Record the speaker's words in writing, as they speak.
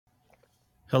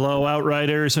Hello,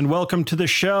 Outriders, and welcome to the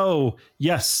show.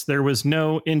 Yes, there was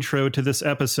no intro to this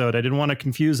episode. I didn't want to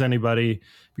confuse anybody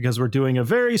because we're doing a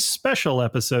very special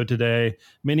episode today.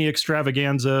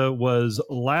 Ministravaganza was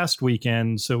last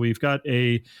weekend, so we've got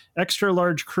a extra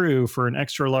large crew for an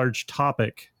extra large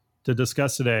topic to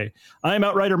discuss today. I'm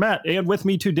Outrider Matt, and with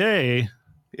me today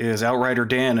is Outrider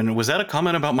Dan. And was that a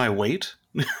comment about my weight?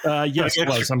 Yes, it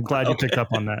was. I'm glad you picked up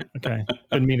on that. Okay.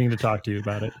 Been meaning to talk to you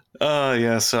about it.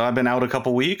 Yeah, so I've been out a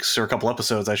couple weeks, or a couple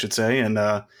episodes, I should say, and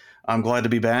I'm glad to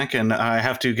be back. And I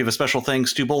have to give a special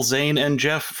thanks to both Zane and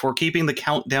Jeff for keeping the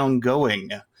countdown going.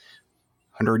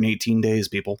 118 days,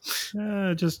 people.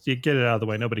 Just you get it out of the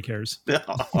way. Nobody cares.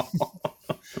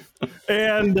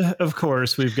 And, of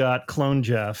course, we've got Clone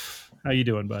Jeff. How you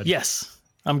doing, bud? Yes,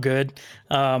 I'm good.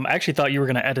 I actually thought you were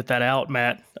going to edit that out,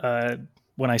 Matt,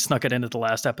 when I snuck it into the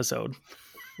last episode.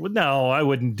 Well, no, I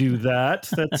wouldn't do that.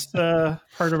 That's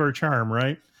part of our charm,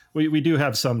 right? We do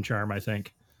have some charm, I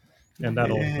think, and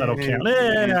that'll count.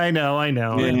 I know.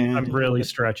 I'm really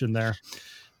stretching there,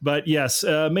 but yes,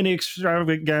 Mini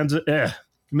Extravaganza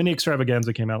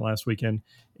came out last weekend,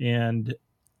 and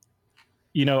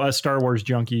us Star Wars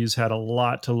junkies had a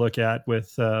lot to look at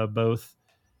with both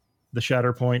the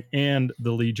Chatterpoint and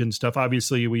the Legion stuff.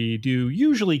 Obviously, we do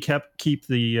usually keep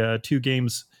the two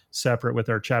games separate with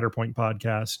our Chatterpoint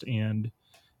podcast and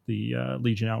the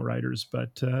Legion Outriders.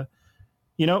 But,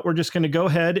 we're just going to go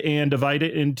ahead and divide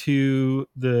it into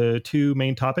the two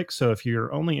main topics. So if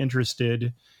you're only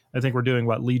interested, I think we're doing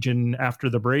Legion after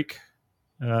the break.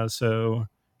 So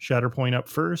Chatterpoint up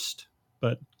first,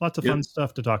 but lots of fun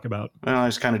stuff to talk about. Well, I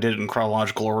just kind of did it in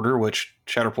chronological order, which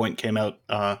Chatterpoint came out,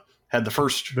 had the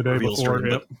first reveals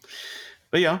during it.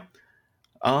 But yeah.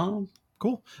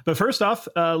 Cool. But first off,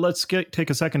 let's take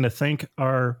a second to thank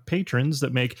our patrons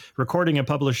that make recording and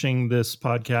publishing this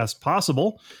podcast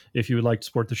possible. If you would like to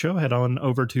support the show, head on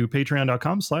over to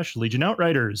patreon.com/Legion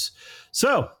Outriders.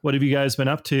 So what have you guys been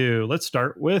up to? Let's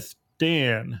start with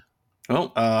Dan.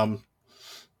 Well,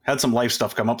 had some life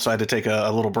stuff come up, so I had to take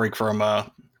a little break from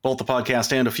both the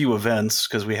podcast and a few events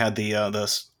because we had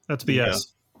That's BS.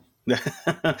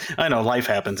 I know, life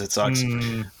happens. It sucks,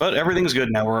 but everything's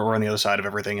good now. We're on the other side of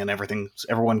everything, and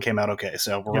everyone came out okay.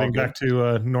 So we're getting back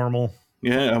to normal.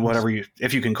 Yeah, whatever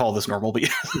if you can call this normal, but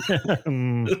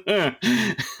and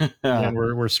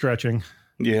we're stretching.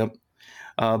 Yeah,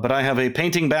 but I have a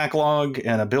painting backlog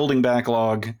and a building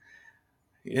backlog.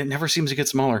 It never seems to get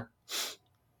smaller.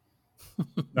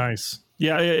 Nice.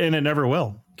 Yeah, and it never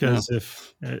will, because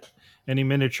if any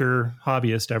miniature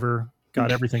hobbyist ever got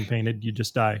everything painted, you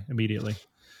just die immediately.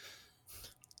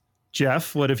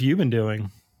 Jeff, what have you been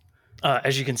doing?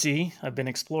 As you can see, I've been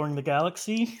exploring the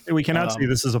galaxy. We cannot see.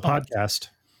 This is a podcast.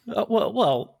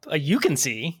 You can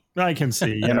see. I can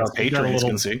see. And our patrons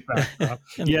can see.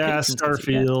 Yeah,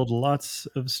 Starfield. Lots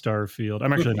of Starfield.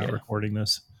 I'm actually not recording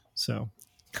this, so.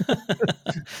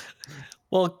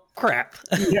 Well, crap.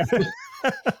 Yeah.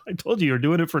 I told you were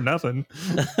doing it for nothing.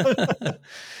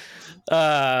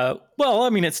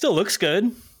 It still looks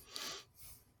good.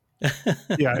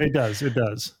 Yeah, it does.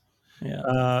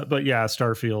 Yeah. But yeah,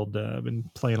 Starfield, I've been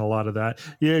playing a lot of that.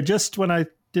 Yeah, just when I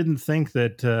didn't think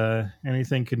that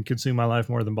anything can consume my life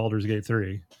more than Baldur's Gate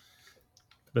 3.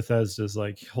 Bethesda's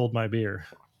like, hold my beer.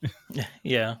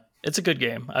 Yeah, it's a good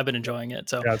game. I've been enjoying it.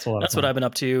 So that's what I've been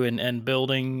up to, and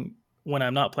building, when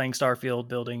I'm not playing Starfield,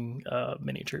 building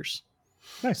miniatures.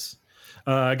 Nice.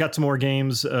 I got some more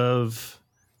games of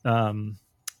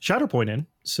Chatterpoint in.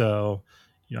 So,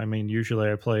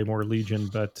 usually I play more Legion,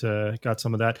 but got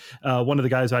some of that. One of the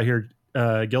guys out here,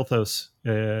 Gilthos,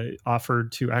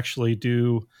 offered to actually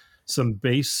do some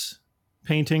base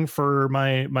painting for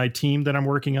my team that I'm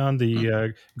working on,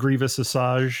 the Grievous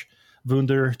Asajj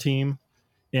Wunder team.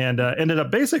 And ended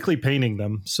up basically painting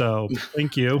them. So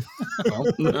thank you.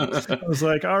 I was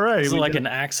like, all right. Was it like an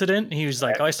accident? He was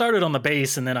like, I started on the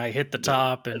base and then I hit the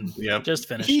top and just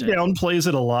finished it. He downplays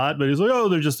it a lot, but he's like, oh,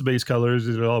 they're just the base colors.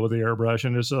 These are all with the airbrush.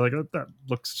 And it's like, that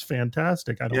looks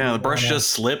fantastic. The brush just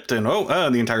slipped and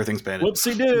the entire thing's painted.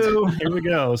 Whoopsie-doo. Here we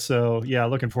go. So yeah,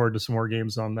 looking forward to some more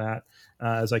games on that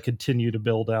as I continue to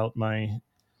build out my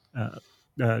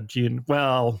not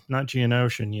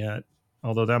Geonosian yet.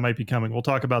 Although that might be coming. We'll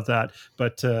talk about that.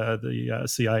 But the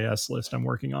CIS list I'm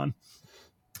working on.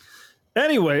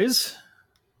 Anyways,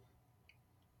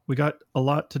 we got a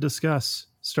lot to discuss.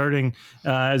 Starting,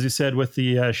 as you said, with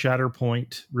the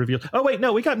Chatterpoint reveal. Oh, wait,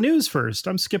 no, we got news first.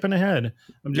 I'm skipping ahead.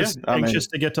 I'm just anxious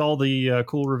to get to all the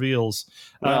cool reveals.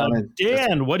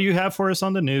 Dan, what do you have for us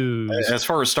on the news? As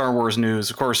far as Star Wars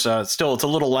news, of course, still it's a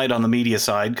little light on the media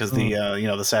side because the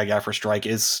SAG-AFTRA strike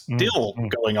is still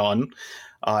going on.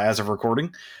 as of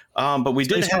recording. But we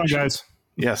did have, guys.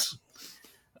 Yes.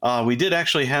 We did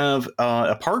actually have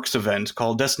a parks event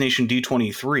called Destination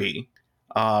D23,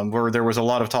 where there was a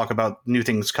lot of talk about new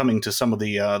things coming to some of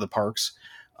the parks.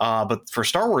 But for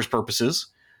Star Wars purposes,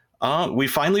 we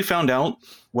finally found out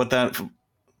what that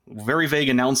very vague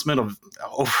announcement of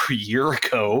over a year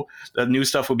ago that new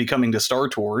stuff would be coming to Star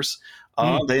Tours.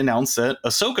 They announced that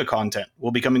Ahsoka content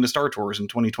will be coming to Star Tours in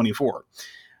 2024.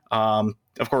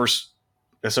 Of course,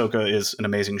 Ahsoka is an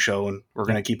amazing show, and we're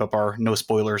going to keep up our no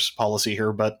spoilers policy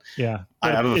here. But yeah,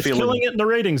 I have a it's feeling killing it in the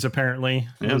ratings. Apparently,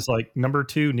 it was like number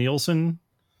 2 Nielsen.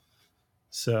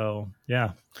 So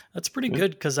yeah, that's pretty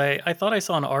good, because I thought I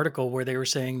saw an article where they were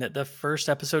saying that the first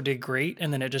episode did great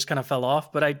and then it just kind of fell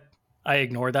off. But I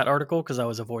ignored that article because I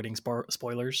was avoiding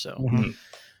spoilers. So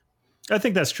I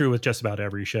think that's true with just about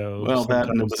every show. Well, that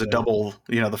was a double.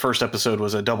 The first episode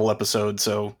was a double episode,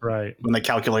 so right when they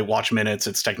calculate watch minutes,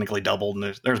 it's technically doubled,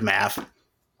 and there's math.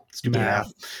 Stupid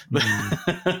math.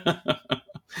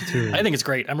 I think it's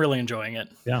great. I'm really enjoying it.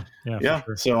 Yeah.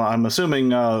 Sure. So I'm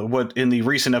assuming what in the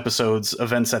recent episodes,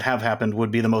 events that have happened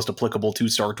would be the most applicable to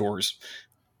Star Tours.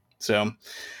 So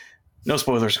no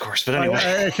spoilers, of course. But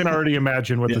anyway, I can already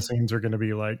imagine what the scenes are going to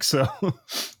be like. So.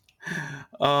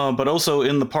 But also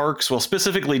in the parks, well,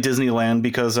 specifically Disneyland,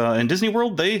 because in Disney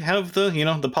World they have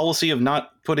the policy of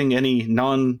not putting any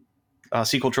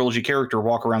sequel trilogy character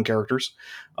walk around characters.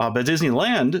 But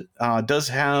Disneyland does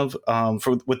have,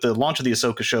 with the launch of the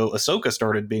Ahsoka show, Ahsoka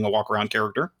started being a walk around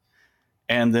character,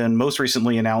 and then most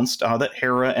recently announced that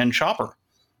Hera and Chopper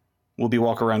will be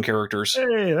walk around characters.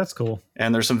 Hey, that's cool.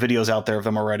 And there's some videos out there of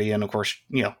them already, and of course,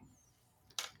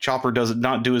 Chopper does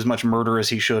not do as much murder as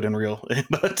he should in real,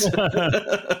 but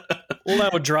well,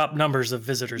 that would drop numbers of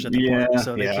visitors at the park,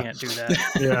 so they can't do that.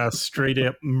 Yeah, straight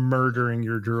up murdering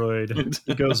your droid.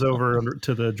 He goes over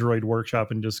to the droid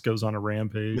workshop and just goes on a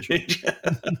rampage.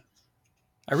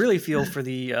 I really feel for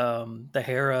the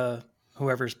Hera,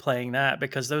 whoever's playing that,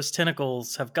 because those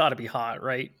tentacles have got to be hot,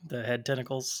 right? The head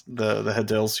tentacles, the head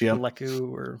tails, yeah,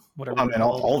 Leku or whatever. I mean,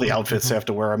 all the outfits they have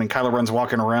to wear. I mean, Kylo Ren's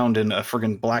walking around in a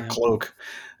friggin' black cloak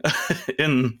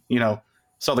in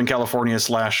Southern California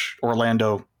 /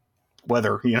 Orlando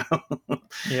weather. Well,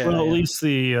 at least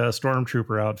the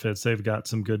stormtrooper outfits, they've got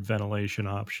some good ventilation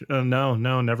option. No,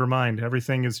 never mind.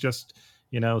 Everything is just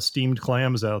steamed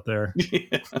clams out there.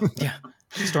 Yeah,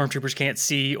 stormtroopers can't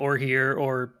see or hear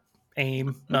or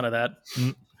aim, none of that.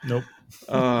 Nope.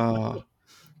 But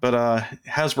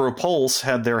Hasbro Pulse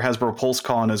had their Hasbro Pulse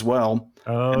Con as well.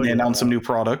 And they announced some new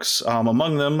products.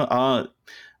 Among them, I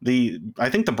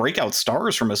think the breakout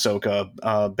stars from Ahsoka,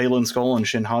 Baylan Skoll and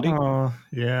Shin Hati. Oh,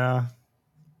 yeah.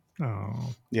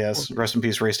 Oh. Yes, rest in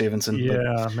peace, Ray Stevenson.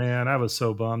 Yeah, man, I was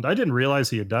so bummed. I didn't realize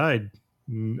he had died.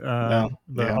 But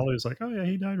Holly was like, oh yeah,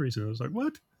 he died recently. I was like,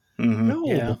 what? Mm-hmm. No.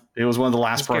 Yeah. It was one of the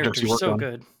last projects he worked on.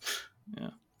 Good. Yeah.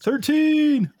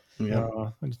 13. Yeah.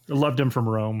 I loved him from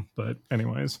Rome, but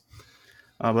anyways.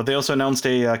 But they also announced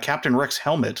a Captain Rex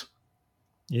helmet.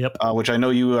 Yep. Which I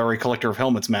know you are a collector of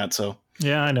helmets, Matt. So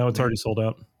yeah, I know it's already sold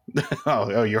out.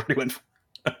 oh, you already went.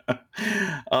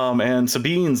 And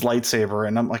Sabine's lightsaber,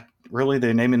 and I'm like, really?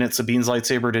 They're naming it Sabine's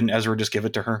lightsaber? Didn't Ezra just give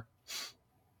it to her?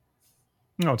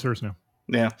 No, it's hers now.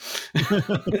 Yeah.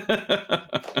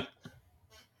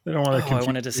 They don't want to. I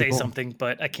wanted to say something,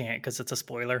 but I can't because it's a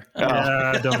spoiler.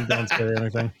 Don't say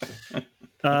anything.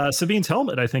 Sabine's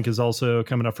helmet, I think, is also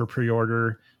coming up for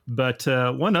pre-order. But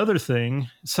one other thing.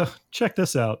 So check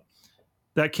this out.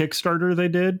 That Kickstarter they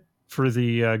did for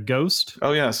the Ghost.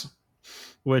 Oh, yes.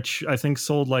 Which I think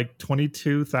sold like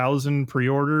 22,000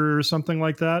 pre-order or something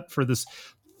like that for this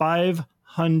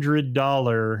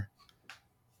 $500,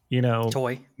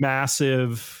 toy,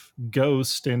 massive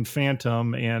Ghost and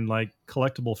Phantom and like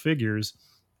collectible figures.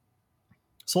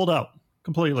 Sold out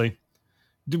completely.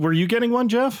 Were you getting one,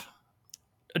 Jeff?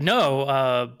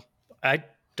 No, I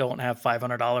don't have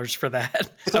 $500 for that.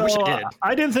 I wish I did.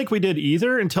 I didn't think we did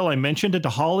either until I mentioned it to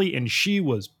Holly, and she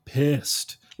was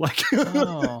pissed. Like,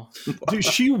 dude,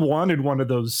 she wanted one of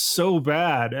those so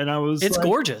bad, and I was. It's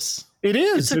gorgeous. It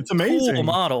is. It's amazing. Cool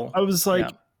model. I was like,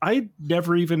 I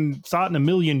never even thought in a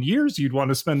million years you'd want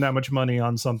to spend that much money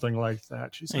on something like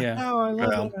that. She's like, no, I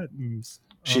love that. And,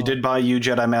 she did buy you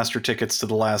Jedi Master tickets to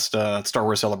the last Star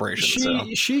Wars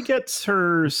celebration. She gets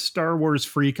her Star Wars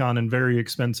freak on in very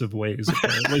expensive ways,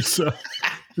 apparently. So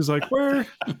she's like, where?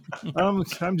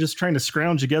 I'm just trying to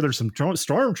scrounge together some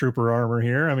stormtrooper armor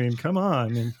here. I mean, come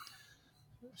on. And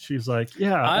she's like,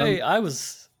 yeah. I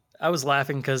was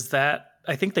laughing because I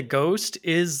think the Ghost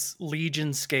is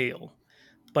Legion scale,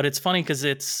 but it's funny because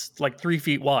it's like 3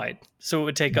 feet wide, so it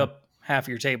would take up half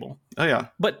your table. Oh yeah,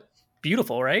 but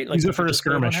beautiful, right? Use it for a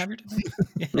skirmish.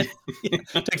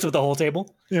 Takes with the whole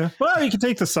table. Yeah. Well, you can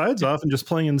take the sides off and just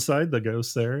play inside the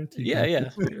ghost there. Yeah.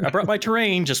 I brought my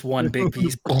terrain, just one big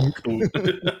piece.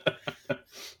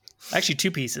 Actually,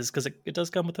 2 pieces, because it does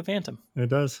come with the Phantom. It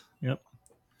does. Yep.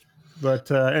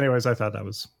 But anyways, I thought that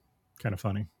was kind of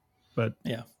funny. But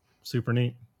yeah, super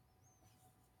neat.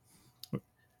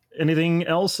 Anything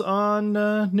else on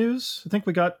news? I think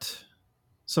we got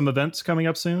some events coming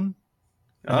up soon.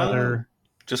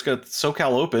 Just got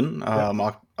SoCal Open,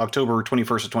 October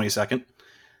 21st to 22nd.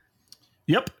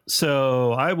 Yep.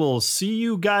 So I will see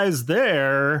you guys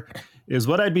there, is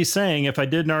what I'd be saying if I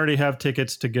didn't already have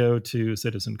tickets to go to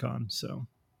CitizenCon. So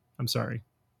I'm sorry.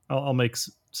 I'll make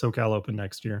SoCal Open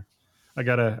next year. I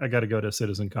gotta go to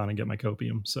CitizenCon and get my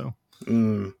copium. So.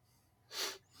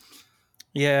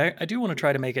 Yeah, I do want to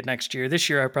try to make it next year. This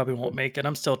year I probably won't make it.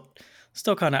 I'm still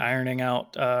kind of ironing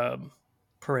out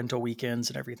parental weekends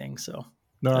and everything. So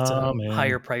that's a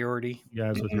higher priority. You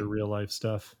guys with your real life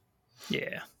stuff.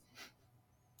 Yeah.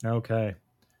 Okay.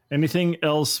 Anything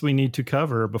else we need to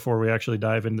cover before we actually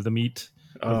dive into the meat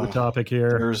of the topic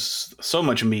here? There's so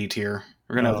much meat here.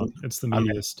 We're gonna have, it's the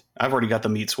meatiest. I've already got the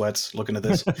meat sweats looking at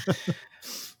this.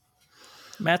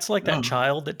 Matt's like that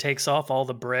child that takes off all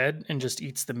the bread and just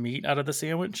eats the meat out of the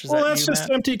sandwich. That's just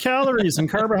Matt? Empty calories and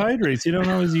carbohydrates. You don't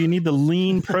always, you need the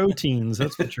lean proteins.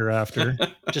 That's what you're after.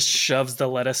 Just shoves the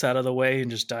lettuce out of the way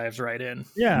and just dives right in.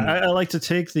 Yeah, I like to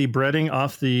take the breading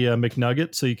off the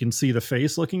McNugget so you can see the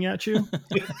face looking at you.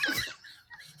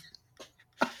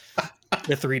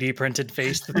 The 3D printed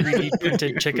face, the 3D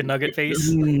printed chicken nugget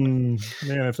face. Man,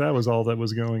 if that was all that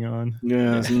was going on.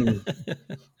 Yeah.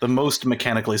 The most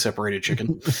mechanically separated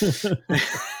chicken.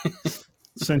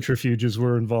 Centrifuges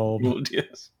were involved.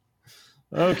 Yes.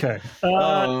 Okay.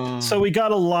 So we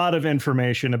got a lot of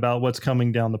information about what's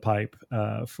coming down the pipe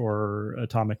for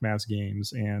Atomic Mass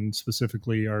Games, and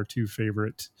specifically our 2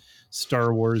 favorite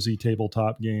Star Wars-y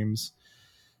tabletop games.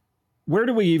 Where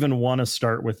do we even want to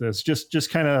start with this?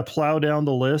 Just kind of plow down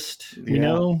the list.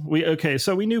 Yeah.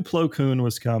 So we knew Plo Koon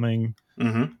was coming.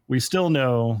 Mm-hmm. We still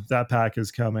know that pack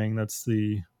is coming. That's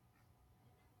Plo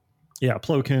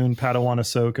Koon, Padawan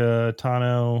Ahsoka,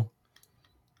 Tano,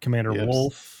 Commander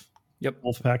Wolf. Yep.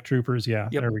 Wolfpack Troopers. Yeah.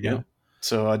 Yep. There we go.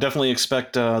 So definitely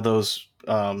expect those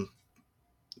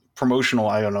promotional,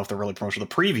 I don't know if they're really promotional,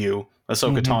 the preview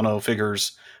Ahsoka Tano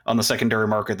figures on the secondary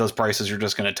market. Those prices are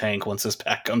just going to tank once this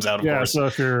pack comes out. Of course. So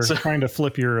if you're trying to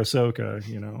flip your Ahsoka,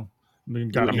 we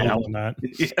got to move on that.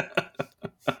 Yeah.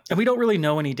 And we don't really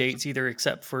know any dates either,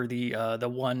 except for the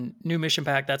one new mission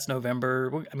pack. That's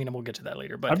November. I mean, we'll get to that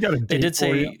later. But I've got a date they did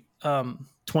say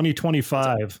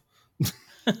 2025.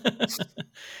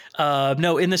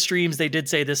 No, in the streams they did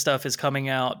say this stuff is coming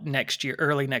out next year,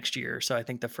 early next year. So I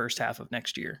think the first half of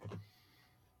next year.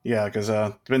 Yeah, because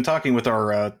I've been talking with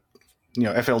our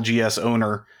FLGS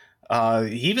owner.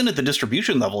 Even at the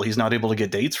distribution level, he's not able to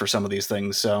get dates for some of these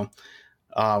things. So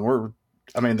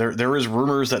there is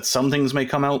rumors that some things may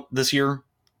come out this year,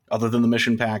 other than the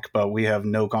mission pack, but we have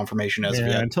no confirmation as of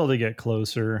yet. Until they get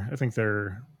closer. I think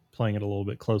they're playing it a little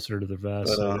bit closer to the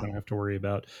vest, so they don't have to worry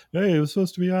about, hey, it was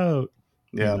supposed to be out.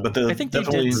 Yeah, but I think they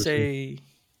did say.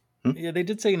 Yeah, they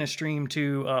did say in a stream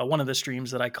too. One of the streams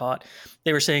that I caught,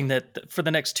 they were saying that for the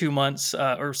next 2 months,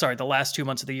 the last 2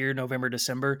 months of the year, November,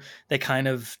 December, they kind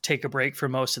of take a break for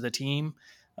most of the team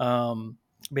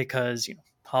because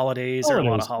holidays, there are a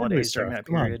lot of holidays during that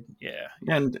period. Yeah,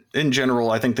 and in general,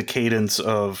 I think the cadence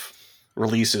of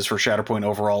releases for Chatterpoint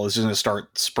overall is going to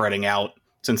start spreading out,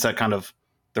 since that kind of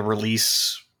the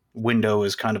release window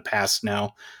is kind of past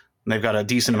now, and they've got a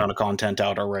decent amount of content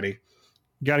out already.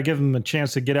 Got to give them a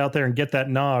chance to get out there and get that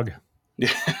nog. Yeah.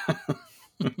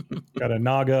 Got to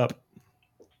nog up.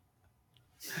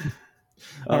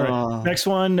 All right. Next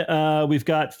one, we've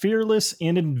got Fearless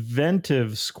and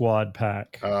Inventive Squad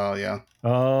Pack. Oh, yeah.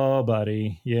 Oh,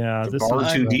 buddy. Yeah. The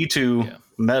R2-D2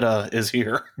 meta is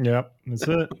here. Yep. That's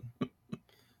it.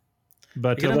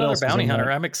 But get another bounty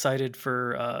hunter. I'm excited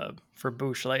for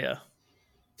Boush Leia.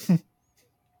 Is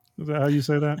that how you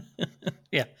say that?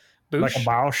 Yeah. Boush. Like a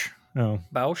Bausch. Oh,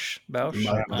 Bausch.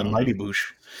 The Mighty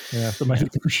Boush. Yeah, the Mighty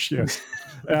Boush. Yes,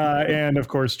 and of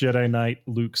course, Jedi Knight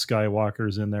Luke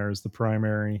Skywalker's in there as the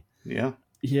primary. Yeah.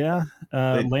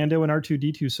 Lando and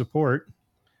R2-D2 support.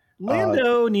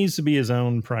 Lando needs to be his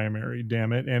own primary.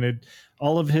 Damn it! And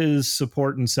all of his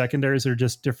support and secondaries are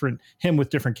just different. Him with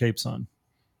different capes on.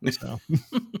 So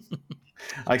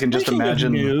I can just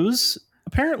imagine news.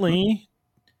 Apparently,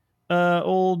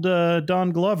 old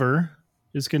Don Glover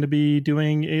is going to be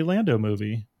doing a Lando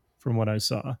movie, from what I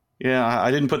saw Yeah, I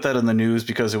didn't put that in the news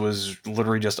because it was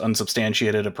literally just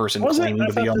unsubstantiated. A person claiming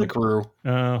to be on the crew.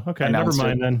 Oh, okay. Never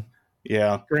mind then.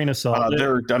 Yeah. Grain of salt.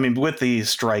 With the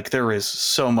strike, there is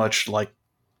so much I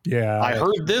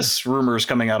heard this rumors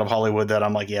coming out of Hollywood that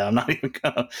I'm like, I'm not even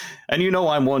gonna. And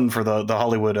I'm one for the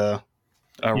Hollywood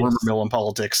rumor mill in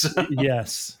politics.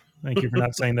 Yes. Thank you for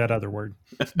not saying that other word.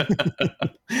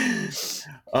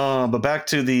 But back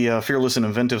to the Fearless and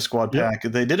Inventive Squad pack.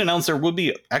 They did announce there would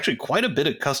be actually quite a bit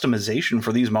of customization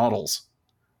for these models.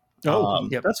 Oh,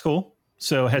 that's cool.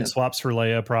 So head swaps for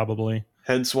Leia, probably.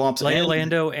 Head swaps. Leia,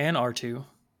 Lando, and R2.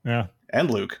 Yeah.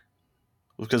 And Luke.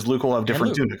 Because Luke will have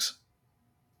different tunics.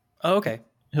 Oh, okay.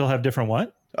 He'll have different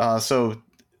what? So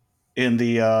in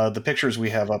the pictures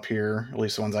we have up here, at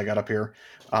least the ones I got up here,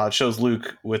 it shows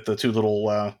Luke with the two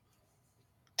little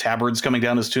tabards coming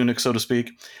down his tunic, so to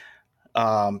speak.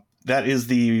 That is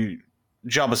the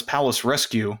Jabba's Palace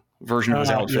Rescue version of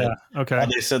his outfit. Yeah. Okay.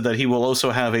 They said that he will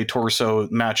also have a torso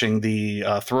matching the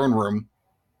throne room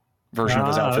version of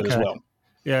his outfit as well.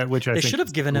 Yeah, which I think they should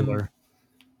have given him.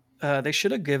 They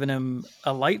should have given him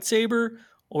a lightsaber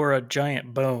or a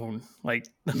giant bone. Like,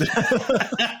 maybe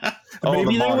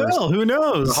they will. Who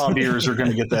knows? The hobbyers are going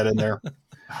to get that in there.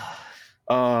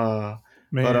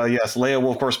 But yes, Leia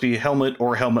will of course be helmet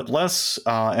or helmetless,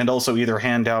 and also either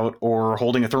hand out or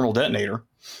holding a thermal detonator.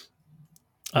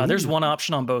 There's one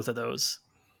option on both of those.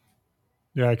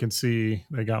 Yeah, I can see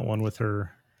they got one with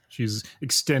her. She's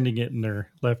extending it in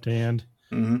her left hand.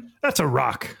 Mm-hmm. That's a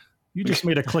rock. You just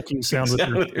made a clicking sound with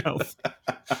your mouth.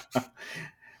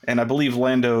 And I believe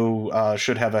Lando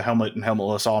should have a helmet and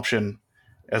helmetless option,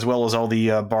 as well as all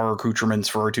the bar accoutrements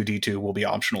for R2-D2 will be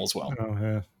optional as well. Oh,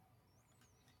 yeah.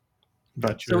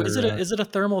 But so is it a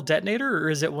thermal detonator, or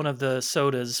is it one of the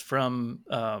sodas from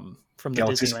the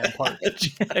Galaxy's Disneyland park?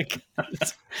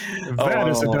 That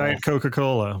is a Diet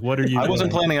Coca-Cola. What are you I doing?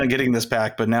 wasn't planning on getting this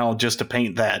pack, but now just to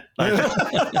paint that.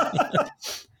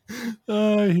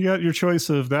 You got your choice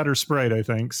of that or Sprite, I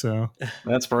think. So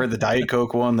that's probably the Diet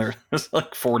Coke one. There's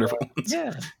like 4 different ones.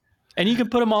 Yeah. And you can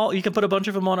put them all. You can put a bunch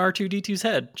of them on R2-D2's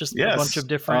head. Just a bunch of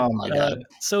different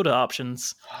soda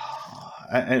options.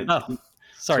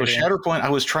 Sorry, so Chatterpoint, I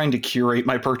was trying to curate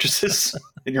my purchases,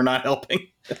 and you're not helping.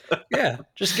 Yeah,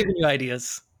 just giving you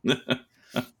ideas.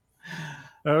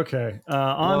 Okay,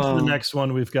 on to the next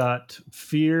one. We've got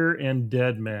Fear and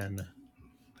Dead Men.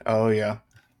 Oh yeah.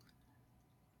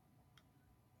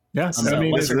 Yes, I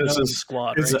mean this is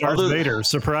squad. It's Darth Vader.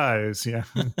 Surprise! Yeah.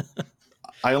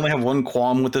 I only have one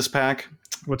qualm with this pack,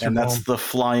 and that's the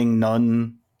flying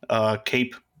nun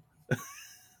cape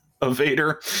of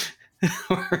Vader.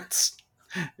 Where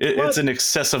it's an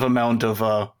excessive amount of.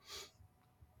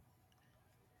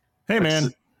 Hey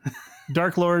man,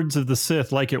 Dark Lords of the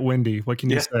Sith like it windy. What can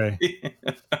you say?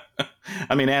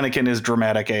 I mean, Anakin is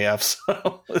dramatic AF,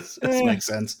 so this makes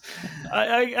sense.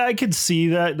 I could see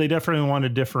that. They definitely want to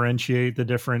differentiate the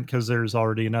different, because there's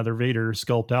already another Vader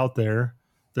sculpt out there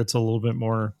that's a little bit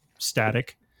more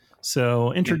static.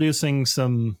 So introducing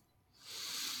some...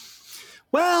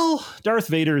 Well, Darth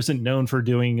Vader isn't known for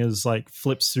doing his like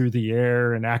flips through the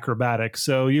air and acrobatics,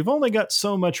 so you've only got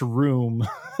so much room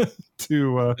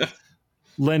to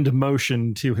lend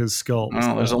motion to his sculpt.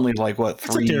 Well, there's only like 4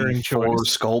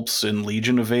 sculpts in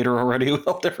Legion of Vader already with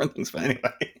all different things. But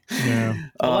anyway, yeah.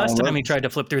 The last time he tried to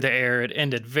flip through the air, it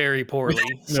ended very poorly.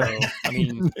 So I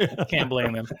mean, can't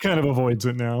blame him. Kind of avoids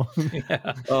it now.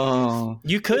 Yeah.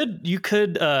 You could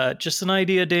just an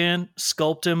idea, Dan.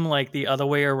 Sculpt him like the other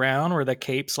way around, where the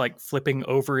cape's like flipping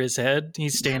over his head.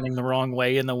 He's standing the wrong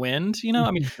way in the wind. I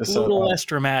mean, a little less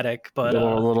dramatic, but a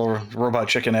little Robot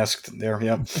Chicken-esque there.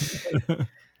 Yep.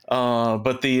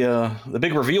 But the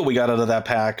big reveal we got out of that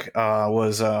pack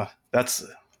was that's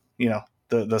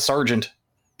the sergeant,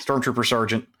 stormtrooper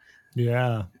sergeant.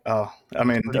 Yeah. I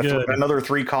mean, another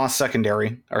 3-cost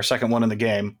secondary, our second one in the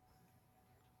game.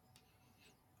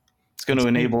 It's going to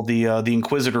enable the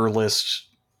Inquisitor list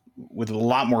with a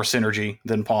lot more synergy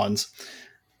than pawns.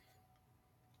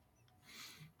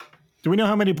 Do we know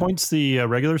how many points the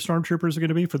regular stormtroopers are going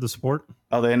to be for the support?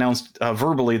 Oh, they announced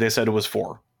verbally. They said it was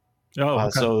 4. Oh, okay.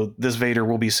 So this Vader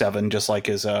will be 7, just like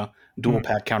his dual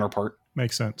pack counterpart.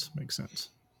 Makes sense.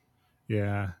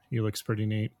 Yeah, he looks pretty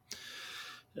neat.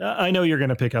 I know you're going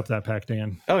to pick up that pack,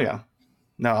 Dan. Oh yeah.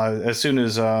 No, as soon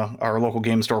as our local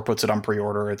game store puts it on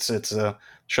pre-order, it's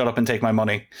shut up and take my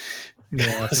money.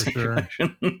 Yeah, for sure.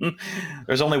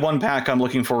 There's only one pack I'm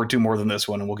looking forward to more than this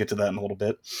one, and we'll get to that in a little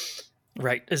bit.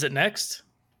 Right? Is it next?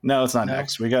 No, it's not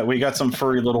next. We got some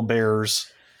furry little bears.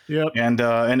 Yep. And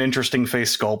an interesting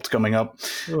face sculpt coming up.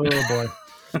 Oh boy.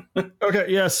 Okay,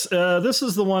 yes. This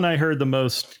is the one I heard the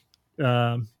most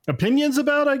opinions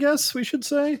about, I guess we should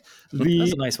say.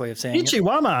 That's a nice way of saying it.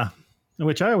 Ichiwama,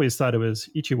 which I always thought it was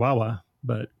Ichiwawa,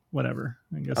 but whatever.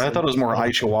 I thought it was more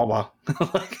Aichiwawa.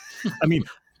 I mean,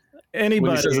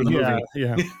 anybody.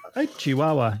 Yeah.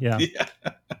 Chihuahua. Yeah.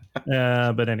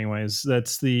 But anyways,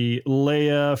 that's the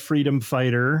Leia Freedom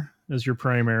Fighter as your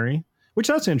primary, which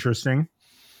that's interesting.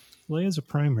 Leia's a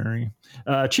primary.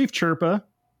 Chief Chirpa.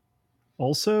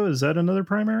 Also, is that another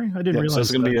primary? I didn't realize. So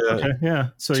it's going to be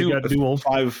a So you got dual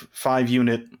 5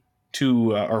 unit,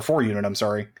 4 unit. I'm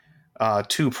sorry,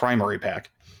 2 primary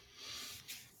pack.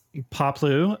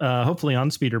 Poplu, hopefully on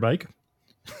speeder bike,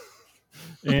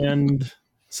 and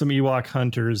some Ewok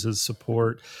hunters as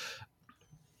support.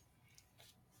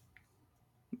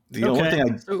 The only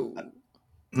thing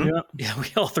yeah, we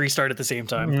all 3 start at the same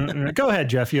time. Go ahead,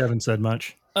 Jeff. You haven't said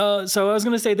much. So I was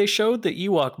going to say they showed the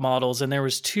Ewok models, and there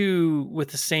was 2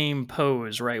 with the same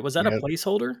pose, right? Was that a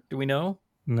placeholder? Do we know?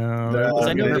 No,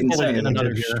 I know they did that in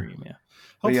another stream. Yeah.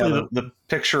 Hopefully, the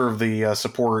picture of the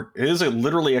support is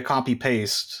literally a copy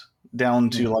paste down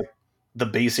to like the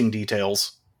basing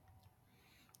details.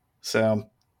 So,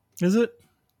 is it?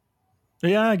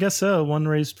 Yeah, I guess so. One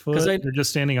raised foot. They're just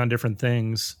standing on different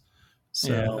things.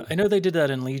 So I know they did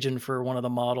that in Legion for one of the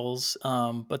models,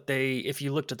 but if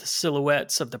you looked at the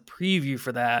silhouettes of the preview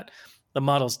for that, the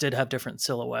models did have different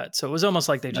silhouettes. So it was almost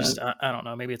like they just, I don't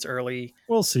know, maybe it's early.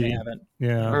 We'll see.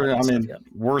 I mean,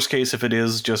 worst case, if it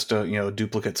is just a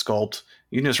duplicate sculpt,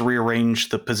 you can just rearrange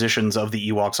the positions of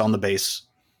the Ewoks on the base,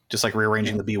 just like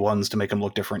rearranging the B1s to make them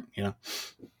look different,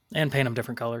 And paint them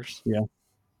different colors. Yeah.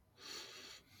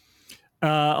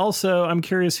 Also, I'm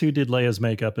curious who did Leia's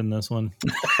makeup in this one.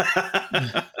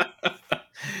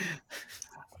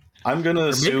 I'm gonna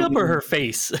assume makeup or her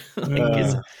face.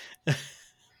 That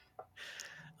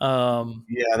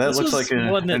looks like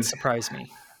one that surprised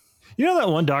me. You know that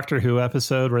one Doctor Who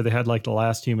episode where they had like the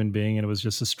last human being and it was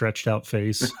just a stretched out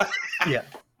face? Yeah.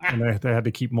 And they had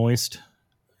to keep moist.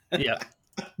 Yeah.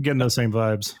 Getting those same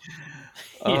vibes.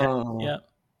 Yeah.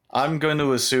 I'm going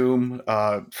to assume,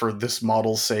 for this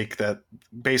model's sake, that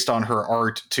based on her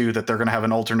art, too, that they're going to have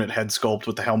an alternate head sculpt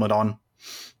with the helmet on.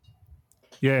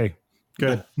 Yay.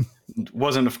 Good.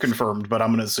 Wasn't confirmed, but I'm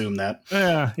going to assume that.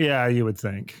 Yeah, you would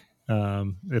think,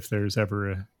 if there's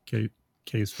ever a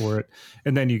case for it.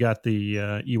 And then you got the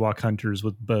Ewok hunters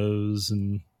with bows,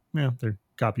 and they're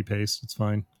copy-paste. It's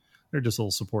fine. They're just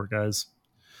little support guys.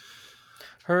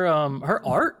 Her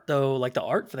art, though, like the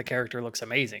art for the character looks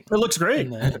amazing. It looks great.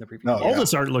 All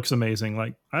this art looks amazing.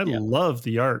 Like I love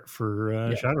the art for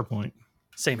Chatterpoint.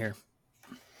 Same here.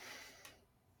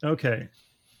 Okay,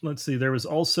 let's see. There was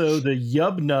also the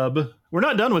Yub Nub. We're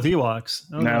not done with Ewoks.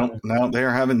 No,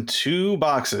 they're having 2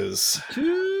 boxes.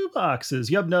 2 boxes.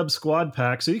 Yub Nub Squad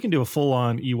Pack. So you can do a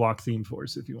full-on Ewok theme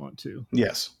force if you want to.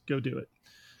 Yes. Go do it.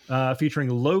 Featuring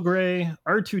Logray,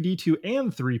 R2-D2,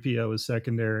 and 3PO as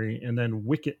secondary, and then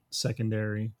Wicket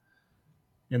secondary.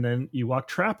 And then Ewok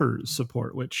Trappers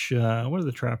support, which, what are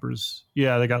the Trappers?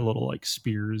 Yeah, they got little, like,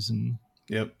 spears. And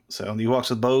Yep, so Ewoks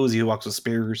with bows, Ewoks with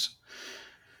spears.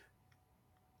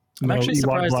 I'm actually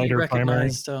surprised that you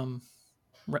recognized, I'm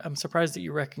surprised that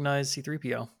you recognized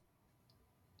C-3PO.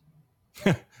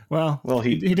 well,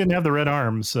 he didn't have the red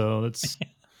arms, so that's...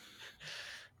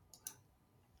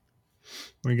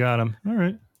 We got them. All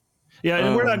right. Yeah,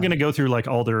 and we're not going to go through like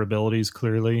all their abilities,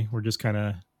 clearly. We're just kind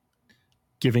of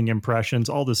giving impressions.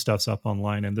 All this stuff's up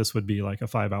online, and this would be like a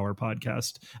 5-hour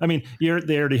podcast. I mean,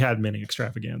 they already had many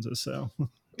extravaganzas, so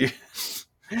this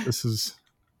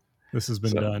has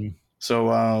been done.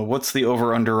 So what's the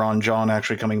over-under on John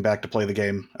actually coming back to play the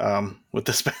game with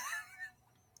this?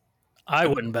 I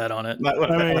wouldn't bet on it.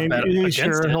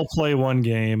 Sure, he'll play one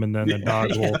game, and then the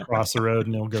dog will cross the road,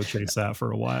 and he'll go chase that for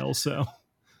a while, so...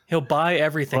 He'll buy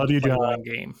everything to play one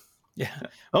game. Yeah.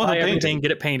 Buy everything,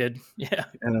 get it painted. Yeah.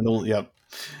 And it'll,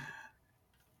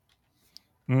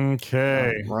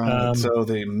 Okay. Right. So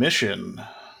the mission.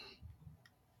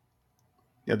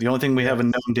 Yeah, the only thing we have a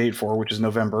known date for, which is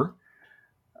November.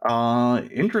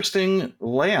 Interesting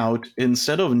layout.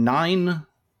 Instead of 9,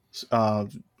 I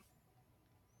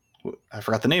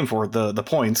forgot the name for it, the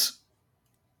points.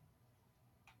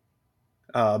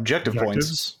 Objectives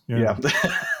points. Yeah.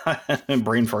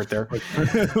 Brain fart there.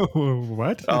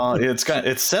 What?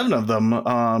 It's 7 of them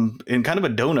in kind of a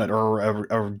donut or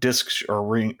a disc or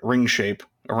ring shape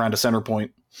around a center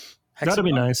point. That'd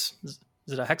be nice. Is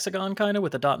it a hexagon kind of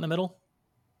with a dot in the middle?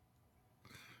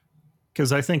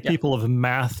 Because I think people have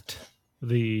mathed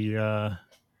the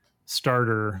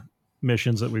starter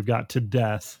missions that we've got to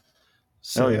death.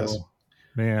 So, yes.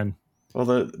 Man.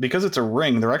 Well, because it's a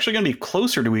ring, they're actually going to be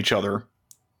closer to each other.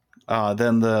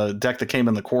 than the deck that came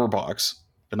in the core box,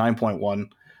 the 9.1.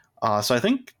 So I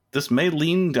think this may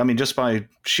lean, I mean, just by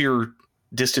sheer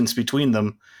distance between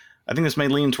them, I think this may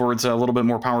lean towards a little bit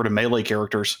more power to melee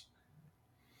characters.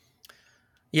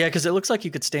 Yeah, because it looks like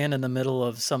you could stand in the middle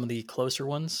of some of the closer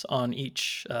ones on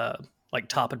each like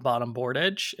top and bottom board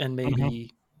edge and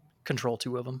maybe control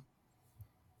 2 of them.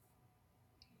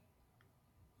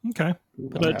 Okay.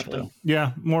 But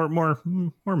yeah, more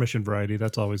mission variety.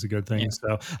 That's always a good thing. Yeah.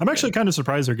 So I'm actually kind of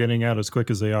surprised they're getting out as quick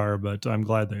as they are, but I'm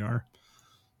glad they are.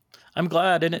 I'm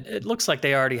glad, and it looks like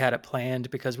they already had it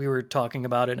planned because we were talking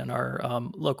about it in our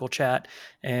local chat,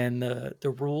 and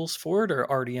the rules for it are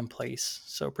already in place.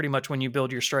 So pretty much when you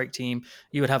build your strike team,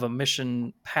 you would have a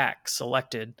mission pack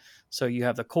selected. So you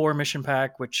have the core mission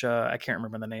pack, which I can't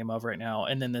remember the name of right now,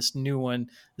 and then this new one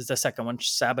is the second one,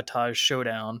 Sabotage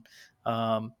Showdown,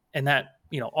 and that,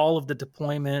 you know, all of the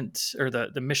deployment or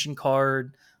the mission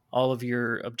card, all of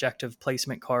your objective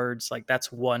placement cards, like that's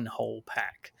one whole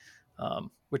pack.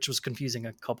 Which was confusing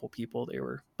a couple people.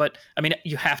 But I mean,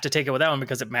 you have to take it with that one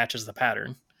because it matches the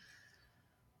pattern.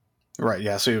 Right.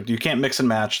 Yeah. So you can't mix and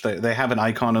match. They have an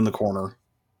icon in the corner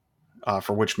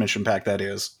for which mission pack that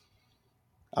is.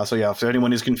 So yeah, if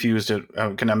anyone is confused,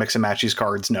 can I mix and match these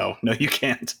cards? No, you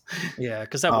can't. Yeah,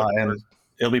 because that wouldn't work.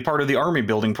 It'll be part of the army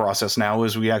building process now,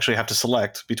 is we actually have to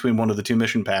select between one of the 2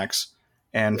 mission packs,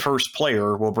 and first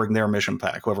player will bring their mission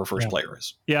pack, whoever first player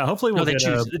is. Yeah, hopefully we'll they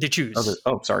choose.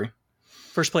 Sorry.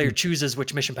 First player chooses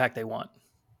which mission pack they want,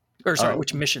 or sorry,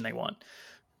 which mission they want.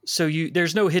 So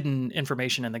there's no hidden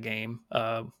information in the game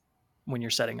when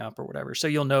you're setting up or whatever. So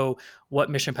you'll know what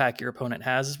mission pack your opponent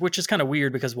has, which is kind of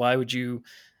weird because why would you?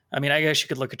 I mean, I guess you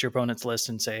could look at your opponent's list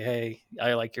and say, "Hey,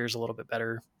 I like yours a little bit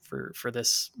better for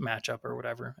this matchup or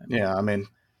whatever." Yeah, I mean,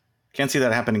 can't see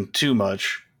that happening too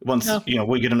much. Once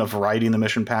we get enough variety in the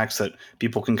mission packs that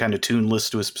people can kind of tune lists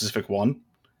to a specific one.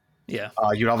 Yeah.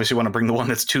 You'd obviously want to bring the one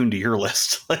that's tuned to your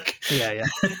list. Yeah.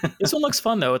 This one looks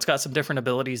fun though. It's got some different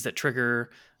abilities that trigger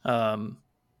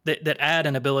that add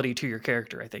an ability to your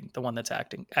character, I think. The one that's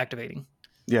activating.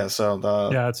 Yeah, so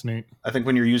that's neat. I think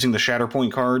when you're using the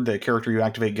Chatterpoint card, the character you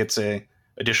activate gets a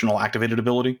additional activated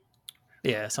ability.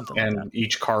 Yeah, something like that. And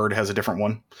each card has a different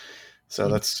one. So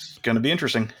that's going to be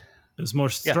interesting. There's more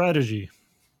strategy.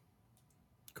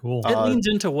 Cool. It leans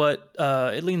into what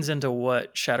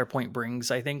Chatterpoint brings,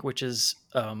 I think, which is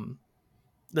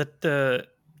the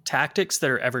tactics that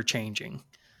are ever changing.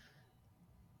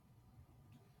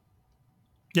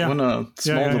 Yeah. One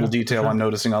small little detail I'm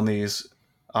noticing on these,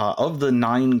 of the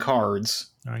 9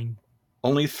 cards,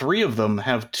 only 3 of them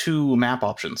have 2 map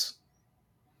options.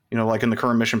 You know, like in the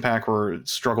current mission pack where it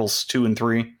struggles 2 and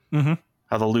 3,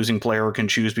 how the losing player can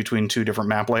choose between 2 different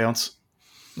map layouts.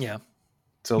 Yeah.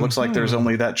 So it looks like there's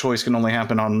only that choice can only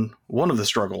happen on one of the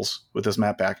struggles with this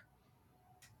map pack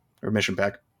or mission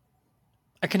pack.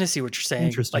 I kind of see what you're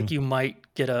saying. Like you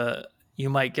might get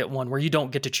one where you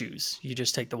don't get to choose. You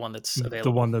just take the one that's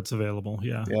available. The one that's available.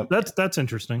 Yeah. Yep. That's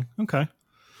interesting. Okay.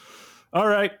 All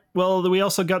right. Well, we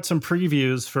also got some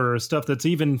previews for stuff that's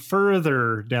even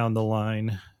further down the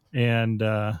line. And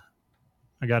I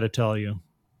got to tell you,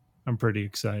 I'm pretty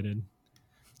excited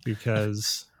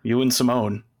because you and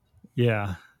Simone.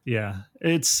 Yeah.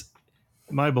 It's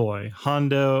my boy,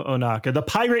 Hondo Onaka, the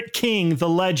Pirate King, the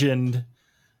legend.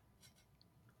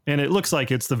 And it looks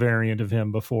like it's the variant of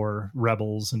him before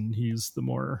Rebels, and he's the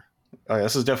more... Oh, yeah,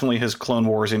 this is definitely his Clone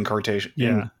Wars incarnation.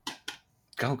 Yeah.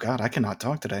 Oh, God, I cannot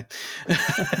talk today.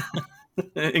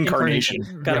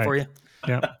 Incarnation. Got it for you.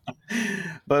 Yeah.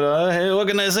 But, hey, what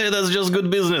can I say? That's just good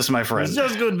business, my friend. It's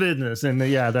just good business. And,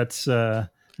 that's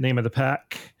name of the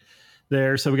pack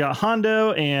there. So we got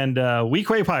Hondo and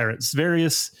Weequay Pirates.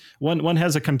 Various... One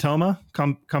has a Camtona.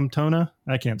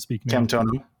 I can't speak now.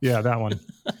 Camtona. Yeah, that one.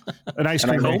 An ice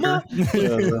cream maker.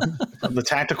 The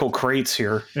tactical crates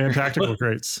here. And tactical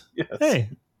crates. Yes. Hey,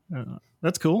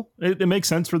 that's cool. It makes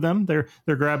sense for them. They're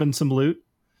grabbing some loot.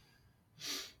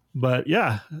 But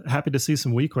yeah, happy to see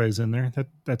some Weequays in there.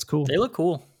 That's cool. They look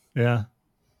cool. Yeah.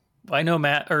 I know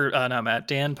not Matt.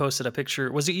 Dan posted a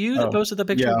picture. Was it you that posted the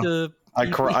picture? Yeah.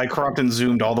 I cropped and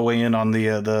zoomed all the way in on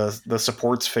the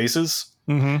supports' faces.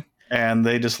 Mm-hmm. And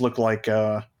they just look like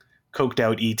coked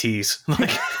out ETs.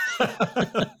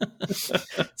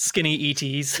 Skinny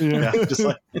ETs. Yeah, just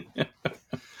like...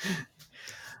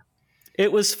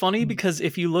 It was funny because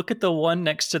if you look at the one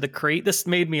next to the crate, this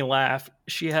made me laugh.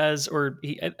 She has,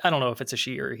 I don't know if it's a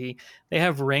she or he, they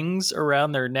have rings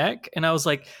around their neck. And I was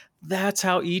like, that's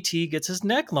how ET gets his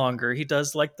neck longer. He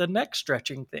does like the neck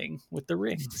stretching thing with the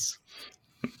rings.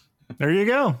 There you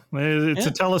go. It's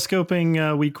a telescoping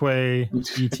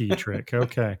Weequay ET trick.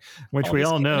 Okay. Which we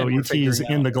all know ET is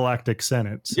in the Galactic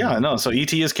Senate. So. Yeah, no. So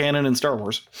ET is canon in Star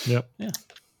Wars. Yep. Yeah.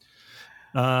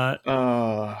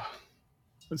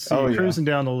 Let's see. Cruising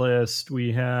down the list,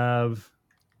 we have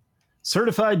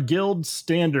Certified Guild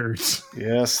Standards.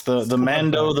 Yes, the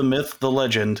Mando, the myth, the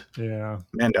legend. Yeah.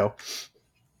 Mando.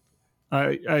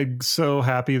 I'm so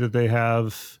happy that they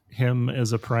have him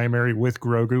as a primary with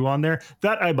Grogu on there.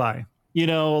 That I buy. A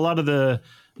lot of the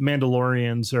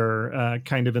Mandalorians are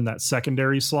kind of in that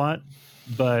secondary slot,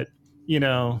 but you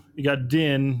got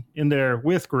Din in there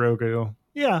with Grogu.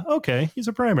 Yeah, okay, he's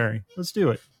a primary. Let's do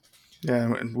it.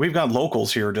 Yeah, we've got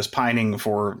locals here just pining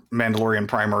for Mandalorian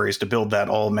primaries to build that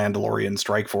all Mandalorian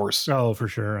strike force. Oh, for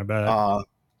sure, I bet.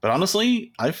 But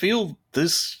honestly, I feel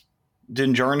this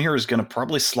Din Djarin here is going to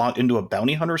probably slot into a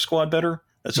bounty hunter squad better.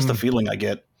 That's just the feeling I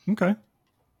get. Okay.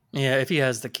 Yeah, if he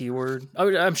has the keyword,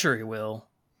 I'm sure he will.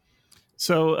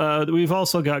 So we've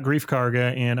also got Grief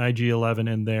Karga and IG-11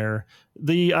 in there.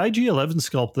 The IG-11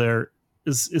 sculpt there,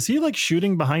 is he like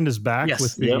shooting behind his back? Yes,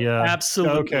 with the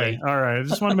absolutely. Okay, all right. I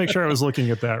just want to make sure I was looking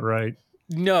at that right.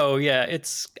 No, yeah,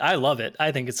 I love it.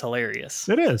 I think it's hilarious.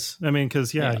 It is. I mean,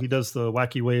 because he does the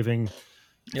wacky waving,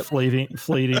 flailing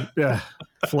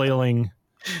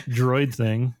droid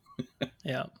thing.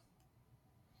 Yeah.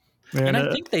 And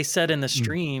I think they said in the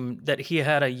stream that he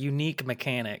had a unique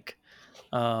mechanic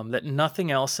that nothing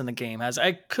else in the game has.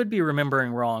 I could be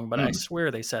remembering wrong, but I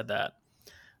swear they said that.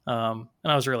 And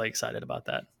I was really excited about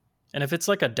that. And if it's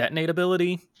like a detonate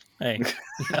ability, hey,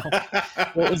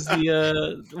 what was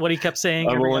what he kept saying?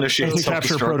 I will initiate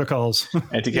anti-capture protocols.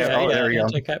 There you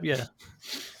go. Yeah.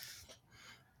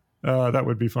 That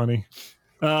would be funny.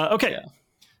 Okay. Yeah.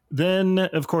 Then,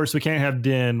 of course, we can't have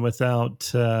Din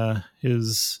without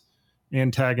his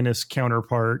antagonist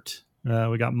counterpart.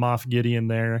 We got Moff Gideon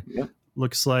there. Yep.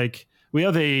 Looks like we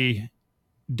have a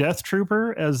Death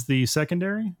Trooper as the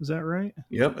secondary. Is that right?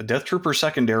 Yep, a Death Trooper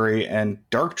secondary and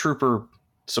Dark Trooper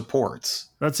supports.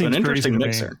 That seems an interesting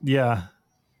mixer. Yeah.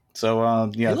 So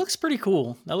it looks pretty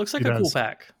cool. That looks like a cool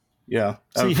pack. Yeah.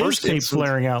 See, his cape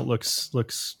flaring out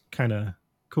looks kind of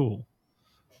cool.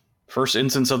 First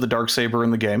instance of the Darksaber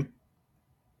in the game.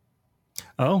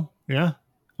 Oh, yeah.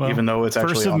 Well, even though it's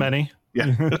actually first of many.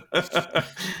 Yeah.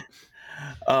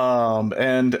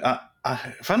 And I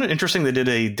found it interesting they did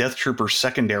a Death Trooper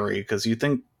secondary, because you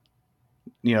think,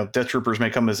 Death Troopers may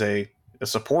come as a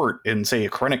support in, say, a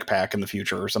Krennic pack in the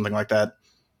future or something like that.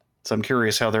 So I'm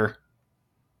curious how they're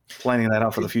planning that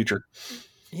out for the future.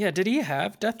 Yeah, did he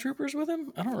have Death Troopers with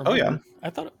him? I don't remember. Oh, yeah. I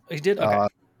thought he did. Okay.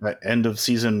 End of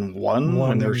season one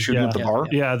when they're shooting at the bar.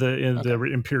 Yeah, the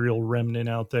Imperial Remnant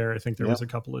out there. I think there was a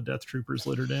couple of Death Troopers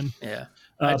littered in. Yeah.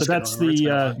 But that's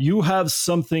the You Have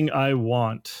Something I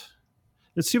Want.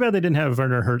 It's too bad they didn't have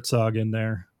Werner Herzog in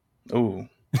there. Oh.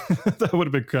 That would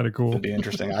have been kind of cool. Would be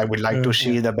interesting. I would like to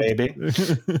see the baby.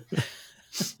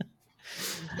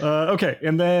 Okay,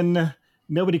 and then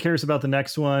nobody cares about the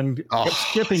next one.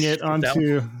 Skipping it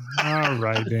onto... All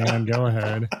right, Dan, go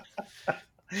ahead.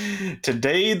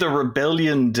 Today the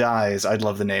Rebellion Dies. I'd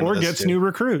love the name or of this. Or gets new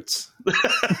recruits.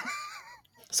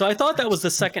 So I thought that was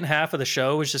the second half of the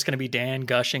show was just going to be Dan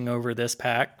gushing over this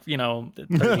pack, Yeah. And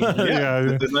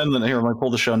then here, I'm going to pull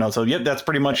the show notes. So, yep, that's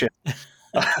pretty much it.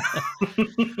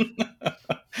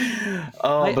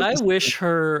 I wish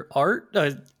her art,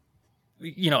 Iden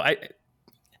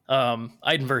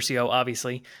Versio,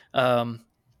 obviously.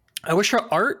 I wish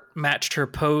her art matched her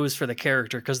pose for the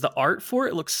character, because the art for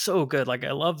it looks so good. Like,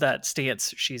 I love that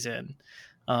stance she's in.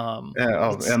 And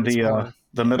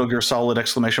the Metal Gear Solid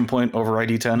exclamation point over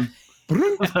ID10.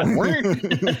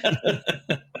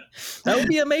 That would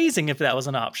be amazing if that was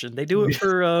an option. They do it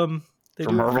for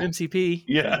MCP.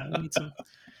 Yeah.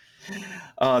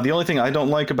 The only thing I don't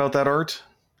like about that art,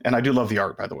 and I do love the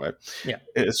art, by the way,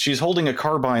 is she's holding a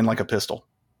carbine like a pistol.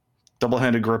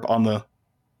 Double-handed grip on the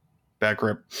back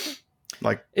grip.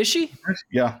 Like, is she?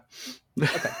 Yeah.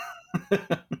 Okay.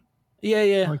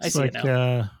 Yeah. Looks I see it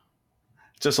now.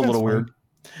 Just a little weird.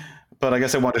 But I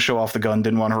guess I wanted to show off the gun.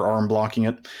 Didn't want her arm blocking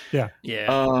it. Yeah.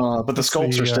 But the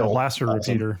sculpts are still blaster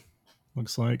repeater.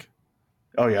 Looks like.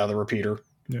 Oh yeah, the repeater.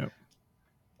 Yeah.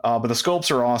 But the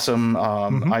sculpts are awesome.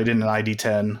 I did an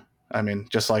ID10. I mean,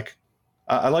 just like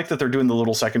I like that they're doing the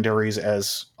little secondaries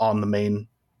as on the main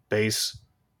base,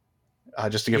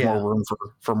 just to give more room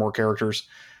for more characters.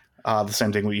 The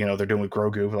same thing they're doing with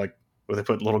Grogu, like where they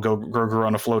put little Grogu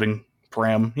on a floating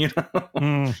pram.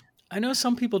 I know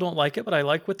some people don't like it, but I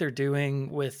like what they're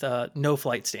doing with no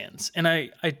flight stands. And I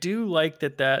do like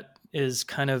that is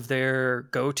kind of their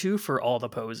go-to for all the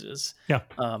poses. Yeah.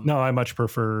 No, I much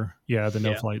prefer, the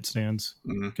no flight stands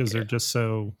because they're just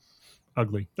so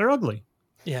ugly. They're ugly.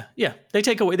 Yeah. They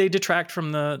detract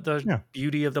from the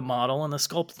beauty of the model and the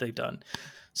sculpt that they've done.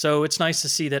 So it's nice to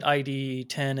see that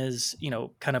ID10 is,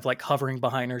 kind of like hovering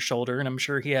behind her shoulder. And I'm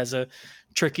sure he has a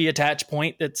tricky attach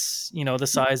point that's, the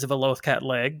size of a Lothcat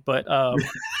leg, but,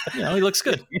 he looks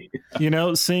good.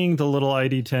 Seeing the little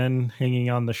ID10 hanging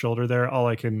on the shoulder there, all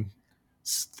I can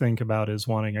think about is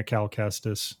wanting a Cal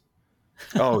Kestis.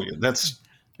 Oh,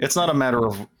 it's not a matter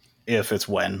of if, it's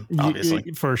when,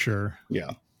 obviously. For sure.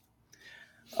 Yeah.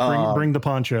 Bring the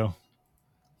poncho.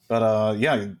 But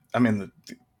I mean,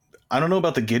 I don't know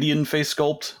about the Gideon face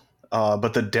sculpt,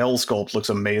 but the Dell sculpt looks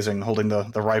amazing, holding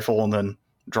the rifle and then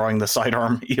drawing the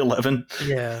sidearm E11.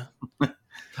 Yeah.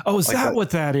 Oh, is that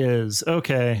what that is?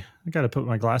 Okay. I got to put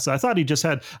my glasses. I thought he just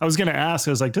had, I was going to ask,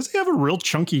 I was like, does he have a real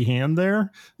chunky hand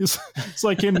there? It's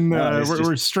like in,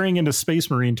 we're straying into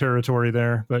Space Marine territory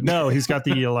there, but no, he's got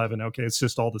the E11. Okay. It's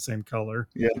just all the same color.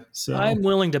 Yeah. So I'm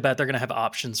willing to bet they're going to have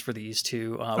options for these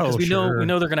too. Because we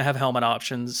know they're going to have helmet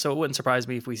options. So it wouldn't surprise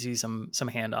me if we see some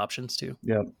hand options too.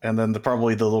 Yeah. And then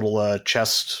probably the little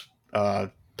chest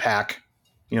pack,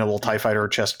 little TIE fighter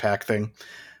chest pack thing.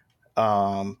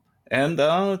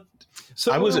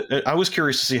 So I was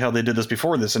curious to see how they did this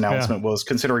before this announcement was,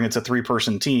 considering it's a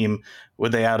 3-person team.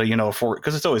 Would they add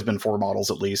because it's always been 4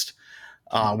 models at least.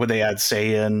 Would they add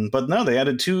Saiyan? But no, they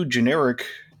added 2 generic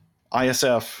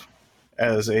ISF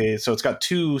so it's got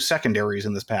 2 secondaries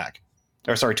in this pack.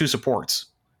 Or sorry, 2 supports.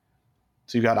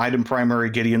 So you've got item primary,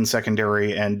 Gideon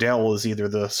secondary, and Dell is either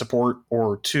the support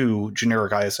or 2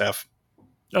 generic ISF.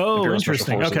 Oh,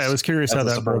 interesting. Okay, I was curious how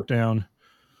that broke down.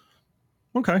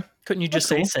 Okay. Couldn't you just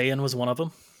say Saiyan was one of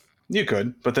them? You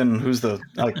could, but then who's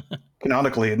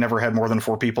canonically it never had more than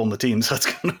 4 people in the team, so it's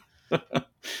kind of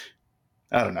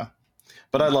I don't know.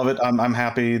 But I love it. I'm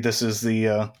happy. This is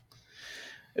this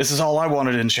is all I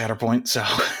wanted in Chatterpoint, so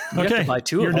you have to buy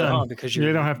 2 of them because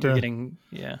you don't have to getting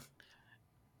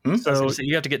So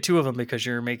you have to get 2 of them because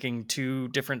you're making 2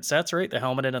 different sets, right? The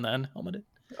helmeted and the unhelmeted.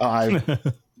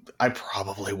 I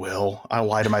probably will. I'll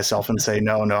lie to myself and say,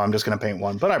 no, I'm just going to paint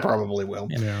 1, but I probably will.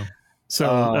 Yeah.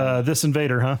 So this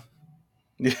Invader, huh?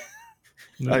 Yeah.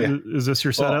 Is this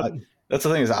your setup? That's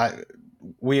the thing is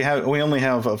we only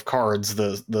have of cards,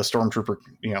 the Stormtrooper,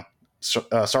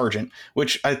 Sergeant,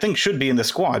 which I think should be in the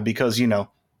squad because,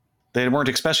 they weren't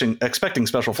expecting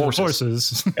special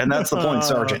forces. And that's the point,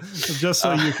 Sergeant. Just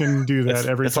so you can do that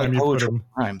every time you put them.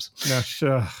 Rhymes.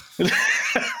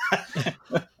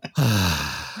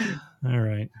 All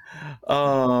right.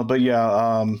 But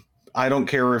I don't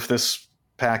care if this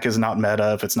pack is not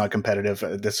meta, if it's not competitive.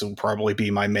 This will probably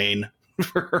be my main.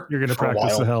 You're going to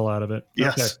practice the hell out of it.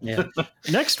 Yes. Okay. Yeah.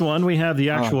 Next one, we have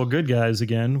the actual good guys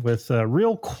again with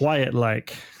Real Quiet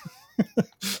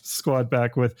squad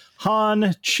back with Han,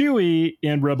 Chewie,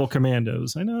 and Rebel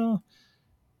Commandos. I know.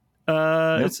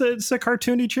 It's a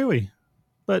cartoony Chewie,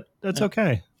 but that's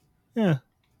okay. Yeah.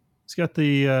 He's got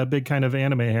the big kind of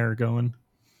anime hair going.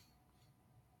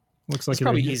 Looks like it's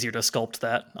probably easier to sculpt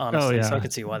that, honestly. So I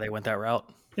could see why they went that route.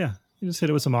 Yeah. You just hit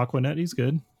it with some Aquanet. He's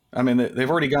good. I mean, they've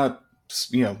already got,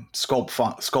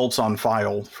 sculpts on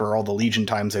file for all the Legion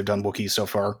times they've done Wookiees so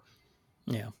far.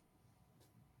 Yeah.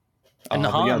 And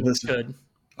the Han looks good.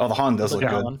 Oh, the Han does look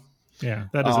good. Yeah,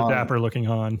 that is a dapper looking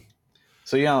Han.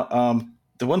 So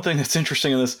the one thing that's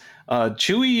interesting in this,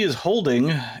 Chewie is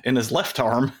holding in his left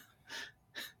arm.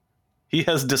 He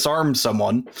has disarmed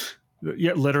someone.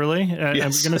 Yeah, literally.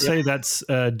 Yes. I'm going to say that's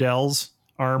Dell's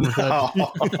arm.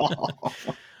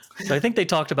 So I think they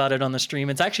talked about it on the stream.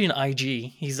 It's actually an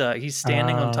IG. He's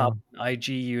standing on top of an IG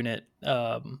unit,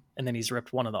 and then he's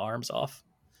ripped one of the arms off.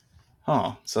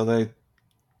 Oh, so they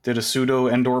did a pseudo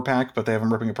Endor pack, but they have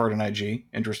him ripping apart an IG.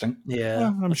 Interesting. Yeah,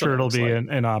 I'm sure it'll be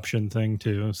an option thing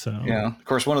too. So yeah, of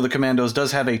course, one of the commandos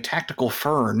does have a tactical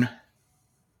fern.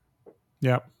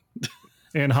 Yep.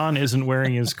 And Han isn't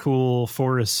wearing his cool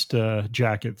forest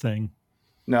jacket thing.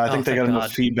 No, I think they got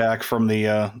enough feedback from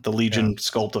the Legion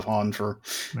sculpt of Han for.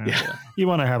 Yeah. You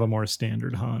want to have a more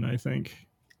standard Han, I think.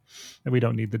 And we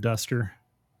don't need the duster.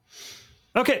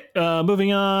 Okay,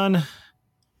 moving on.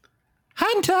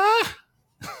 Hunter.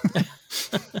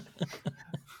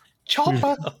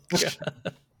 Chopper.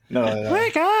 No.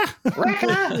 Wicca.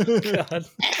 God.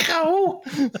 Echo.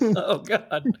 Oh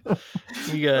God.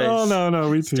 You guys. Oh no.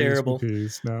 We tease. Terrible.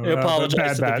 No, I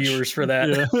apologize to the viewers for that.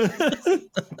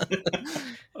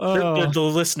 Yeah. The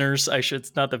listeners, I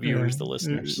should. Not the viewers, the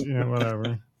listeners. Yeah,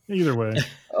 whatever. Either way.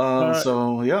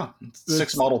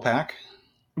 6 model pack.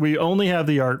 We only have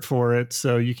the art for it,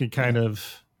 so you can kind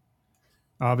of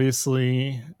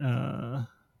Obviously,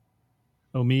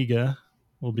 Omega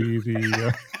will be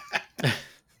the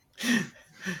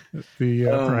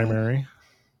primary.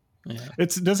 Yeah.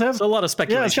 Does have a lot of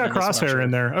speculation. Yeah, it's got Crosshair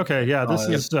in there. Okay, yeah, this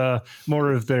is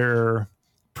more of their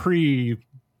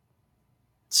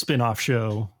spin-off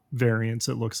show variants,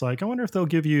 it looks like. I wonder if they'll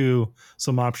give you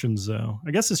some options, though.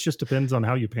 I guess it just depends on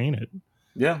how you paint it.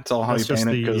 Yeah, it's all how you paint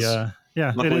it.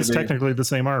 It is technically the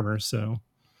same armor, so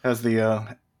as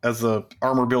the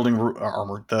army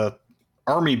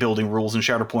building rules in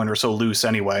Chatterpoint are so loose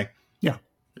anyway. Yeah.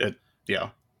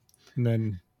 And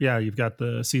then you've got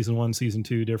the season 1, season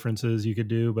 2 differences you could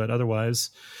do, but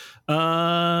otherwise,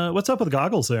 what's up with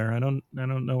Goggles there? I don't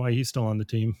know why he's still on the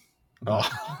team. Oh.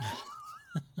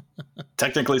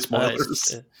 Technically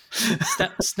spoilers.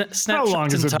 How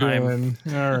long is it been?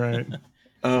 All right.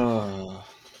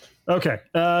 Okay.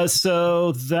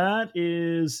 So that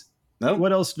is. No.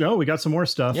 What else? No, we got some more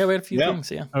stuff. Yeah, we had a few things.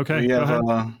 Yeah. Okay. We have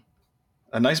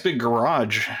a nice big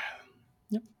garage.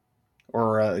 Yep.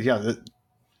 Or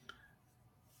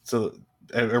so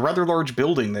a rather large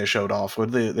building they showed off.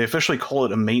 They officially call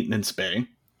it a maintenance bay.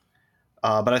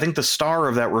 But I think the star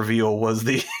of that reveal was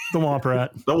the Womp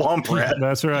Rat. The Womp Rat.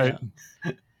 That's right.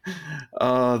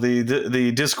 Yeah.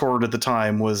 The Discord at the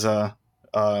time was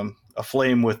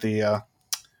aflame with the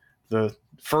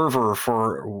fervor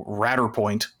for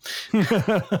Chatterpoint.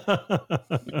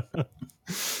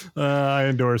 I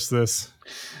endorse this.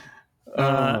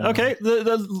 Okay,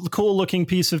 the cool looking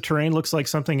piece of terrain looks like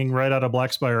something right out of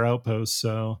Blackspire Outpost.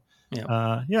 So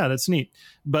that's neat.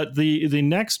 But the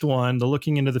next one, the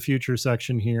looking into the future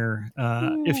section here,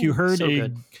 if you heard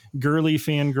girly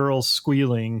fangirl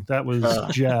squealing, that was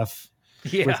Jeff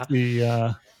with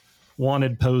the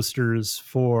wanted posters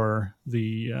for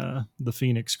the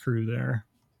Phoenix crew there.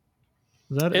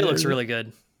 It looks really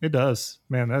good. It does,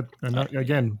 man.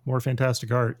 Again, more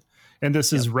fantastic art. And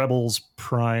this is Rebels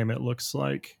Prime, it looks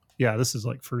like. Yeah, this is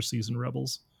like first season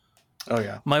Rebels. Oh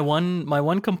yeah. My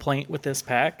one complaint with this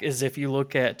pack is if you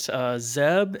look at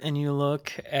Zeb and you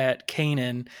look at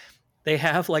Kanan, they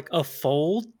have like a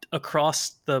fold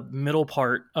across the middle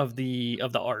part of the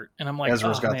art, and I'm like,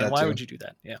 Ezra's got that why too. would you do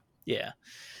that? Yeah.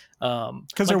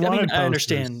 Because they're wanted posters. I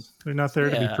understand. They're not there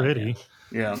to be pretty.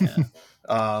 Yeah.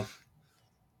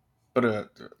 But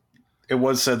it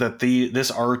was said that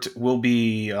this art will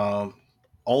be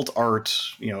alt art,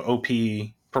 OP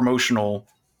promotional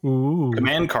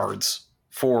command cards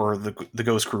for the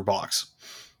Ghost Crew box.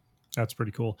 That's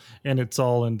pretty cool. And it's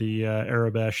all in the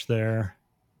Arabesh there.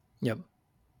 Yep.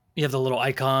 You have the little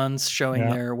icons showing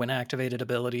their when activated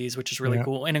abilities, which is really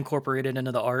cool, and incorporated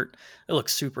into the art. It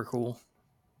looks super cool.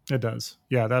 It does.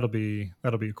 Yeah, that'll be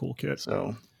a cool kit.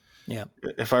 So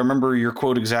if I remember your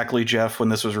quote exactly, Jeff, when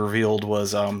this was revealed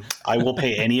was, I will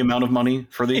pay any amount of money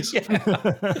for these.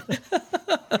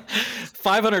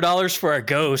 $500 for a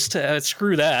ghost.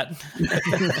 Screw that.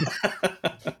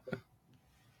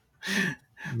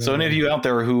 So any of you out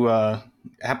there who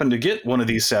happen to get one of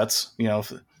these sets,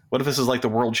 what if this is like the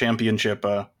World Championship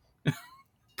prize?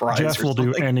 Jeff will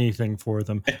do anything for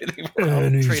them.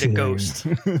 Trade a ghost.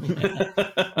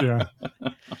 Yeah.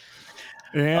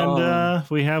 And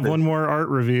we have one more art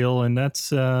reveal, and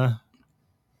that's the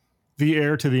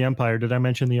heir to the Empire. Did I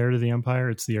mention the heir to the Empire?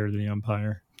 It's the heir to the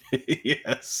Empire.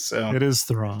 Yes. It is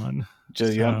Thrawn.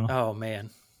 Oh, man.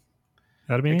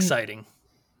 That'd be exciting.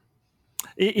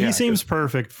 He seems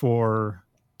perfect for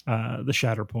the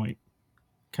Chatterpoint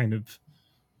kind of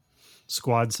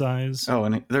squad size. Oh,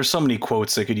 and there's so many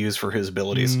quotes they could use for his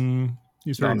abilities.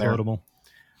 He's very quotable.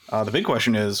 The big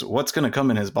question is, what's going to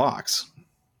come in his box?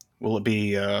 Will it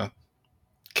be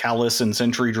Callus and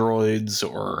Sentry droids,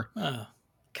 or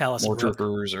Callus more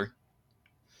troopers, or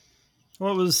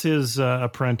what was his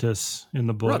apprentice in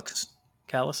the books?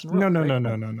 Callus and Rook. No. No.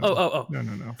 No.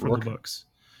 From Rook? the books.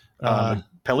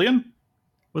 Pelion?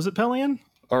 Was it Pelion?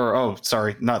 Or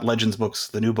sorry, not Legends books.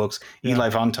 The new books. Eli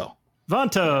Vanto.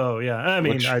 Vanto, yeah. I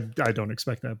mean, I don't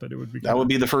expect that, but it would be. That would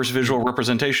be the first visual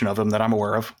representation of him that I'm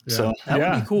aware of. Yeah. So that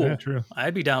would be cool. Yeah, true.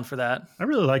 I'd be down for that. I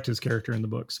really liked his character in the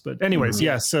books, but anyways,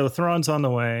 So Thrawn's on the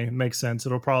way. Makes sense.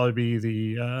 It'll probably be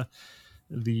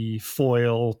the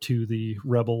foil to the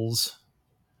Rebels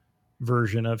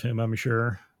version of him, I'm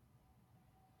sure.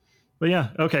 But yeah,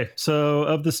 okay. So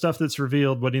of the stuff that's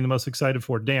revealed, what are you the most excited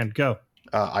for? Dan, go.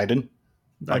 Iden.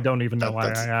 I don't even know why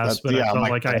I asked, but I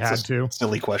felt like I had to.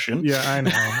 Silly question. Yeah, I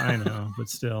know, but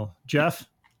still. Jeff?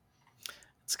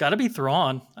 It's got to be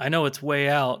Thrawn. I know it's way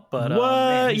out, but what?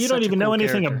 Man, you don't even know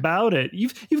anything character. about it.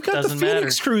 You've got the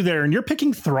Phoenix crew there, and you're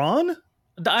picking Thrawn?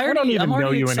 I'm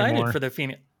already excited for the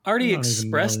Phoenix. already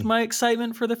expressed my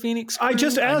excitement for the Phoenix crew. I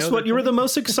just asked what you were the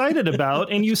most excited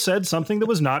about, and you said something that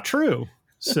was not true.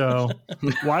 So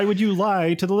why would you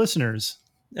lie to the listeners?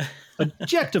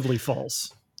 Objectively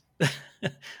false.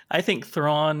 I think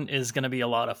Thrawn is going to be a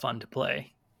lot of fun to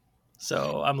play.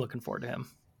 So I'm looking forward to him.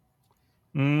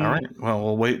 All right. Well,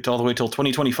 we'll wait all the way till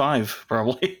 2025,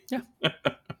 probably. Yeah.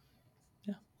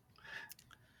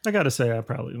 I got to say, I'm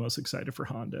probably the most excited for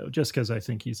Hondo, just because I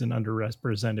think he's an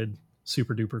underrepresented,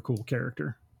 super duper cool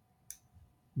character.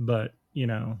 But,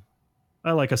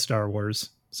 I like a Star Wars,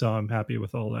 so I'm happy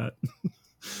with all that.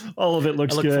 All of it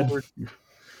looks good.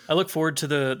 I look forward to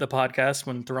the podcast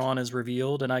when Thrawn is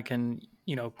revealed, and I can,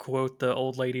 quote the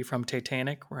old lady from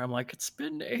Titanic, where I'm like, it's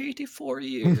been 84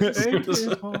 years.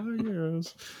 84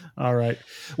 years. All right.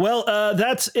 Well,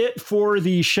 that's it for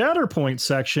the Chatterpoint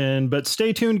section, but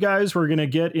stay tuned, guys. We're going to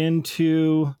get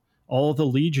into all the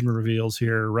Legion reveals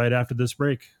here right after this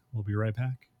break. We'll be right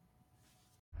back.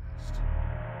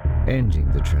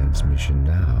 Ending the transmission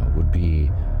now would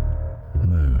be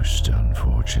most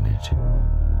unfortunate.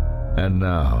 And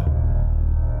now,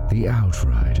 the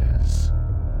Outriders.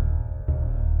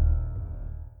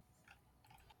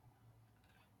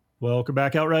 Welcome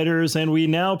back, Outriders, and we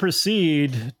now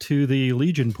proceed to the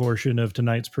Legion portion of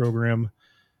tonight's program.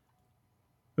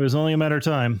 It was only a matter of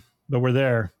time, but we're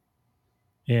there.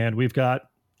 And we've got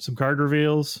some card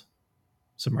reveals,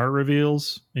 some art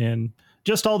reveals, and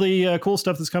just all the cool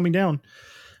stuff that's coming down.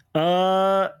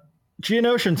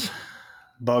 Geonosians.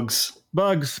 Bugs.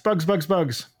 I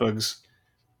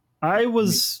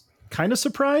was kind of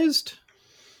surprised.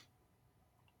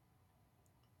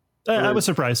 I was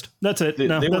surprised. That's it. They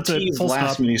were teased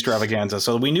last Ministravaganza,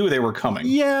 so we knew they were coming.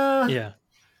 Yeah.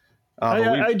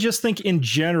 I just think in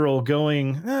general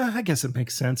I guess it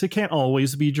makes sense. It can't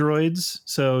always be droids,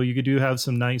 so you do have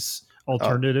some nice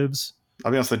alternatives.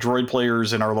 I'll be honest, the droid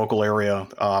players in our local area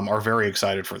are very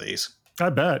excited for these. I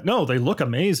bet. No, they look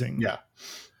amazing. Yeah.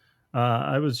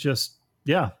 I was just,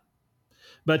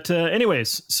 But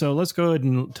anyways, so let's go ahead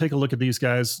and take a look at these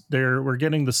guys. We're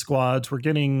getting the squads. We're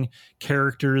getting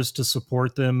characters to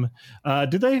support them.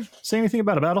 Did they say anything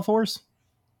about a battle force?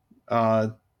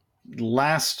 The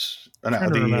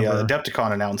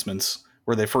Adepticon announcements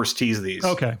where they first teased these.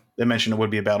 Okay. They mentioned it would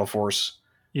be a battle force.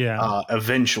 Yeah.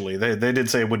 Eventually, they did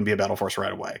say it wouldn't be a battle force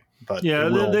right away. But yeah,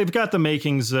 they've got the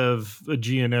makings of a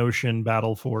Geonosian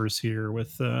battle force here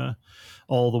with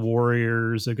all the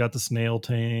warriors. They've got the snail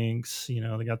tanks. They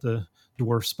got the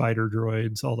dwarf spider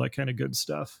droids, all that kind of good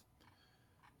stuff.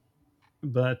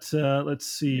 But let's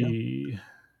see. Yeah.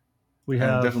 We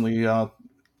have definitely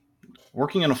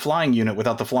working in a flying unit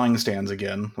without the flying stands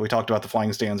again. We talked about the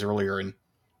flying stands earlier, and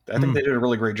I think they did a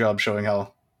really great job showing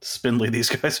how spindly these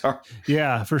guys are.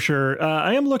 Yeah, for sure.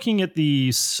 I am looking at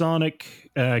the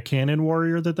Sonic cannon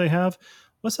warrior that they have.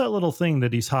 What's that little thing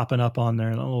that he's hopping up on there?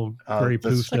 That little gray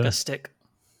poof. Like a stick.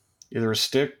 Either a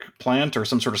stick, plant, or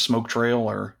some sort of smoke trail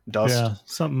or dust. Yeah,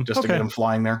 something. Just to get them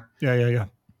flying there. Yeah.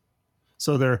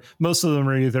 So most of them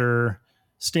are either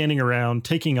standing around,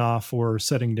 taking off, or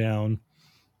setting down.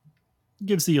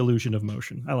 Gives the illusion of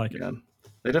motion. I like it. Yeah.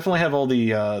 They definitely have all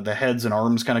the heads and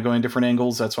arms kind of going different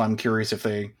angles. That's why I'm curious if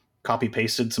they copy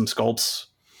pasted some sculpts.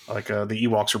 Like the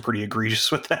Ewoks are pretty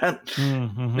egregious with that.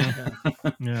 Mm-hmm.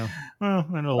 Yeah. Well,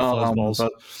 I know fuzzballs.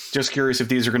 But just curious if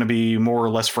these are going to be more or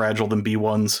less fragile than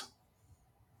B1s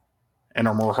and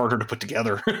are more harder to put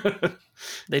together.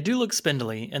 They do look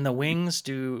spindly, and the wings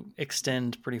do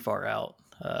extend pretty far out.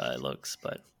 It looks,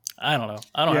 but I don't know.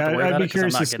 I don't have to worry about it. I'd be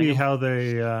curious to see how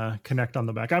they connect on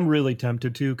the back. I'm really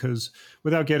tempted to, because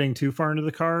without getting too far into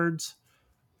the cards,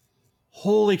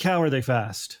 holy cow, are they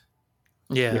fast?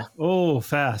 Yeah. Oh,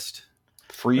 fast.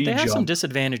 But they have some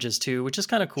disadvantages too, which is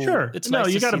kind of cool. Sure. It's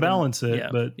nice. You got to balance it,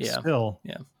 but still.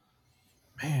 Yeah.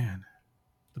 Man,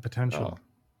 the potential.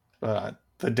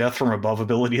 The death from above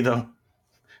ability, though.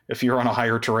 If you're on a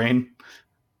higher terrain,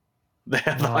 they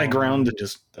have the high ground to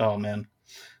just. Oh man.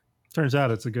 Turns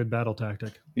out it's a good battle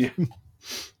tactic. Yeah.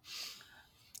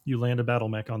 You land a battle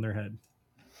mech on their head.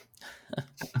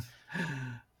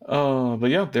 But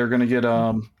yeah, they're gonna get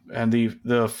and I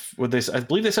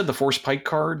believe they said the Force Pike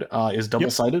card is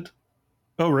double-sided.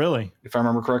 Oh, really? If I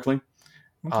remember correctly.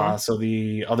 Okay. So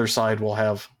the other side will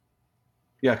have,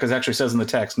 because it actually says in the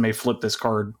text, may flip this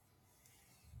card.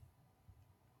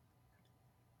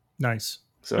 Nice.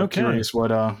 So curious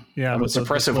what it's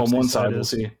impressive on one side. We'll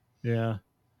see. Yeah.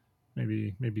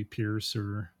 Maybe Pierce,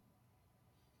 or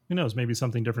who knows, maybe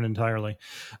something different entirely.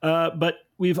 But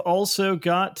we've also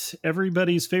got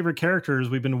everybody's favorite characters.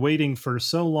 We've been waiting for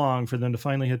so long for them to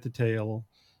finally hit the tail.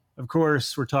 Of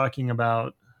course, we're talking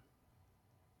about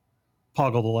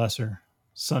Poggle the Lesser.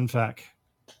 Sunfac.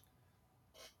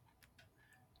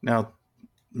 Now,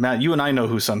 Matt, you and I know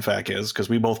who Sunfac is because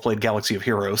we both played Galaxy of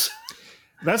Heroes.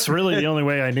 That's really the only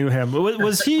way I knew him.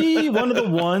 Was he one of the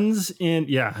ones in...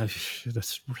 Yeah,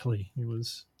 that's really... He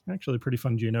was actually a pretty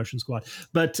fun Geonosian squad.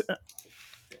 But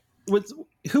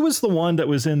who was the one that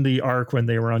was in the arc when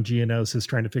they were on Geonosis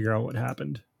trying to figure out what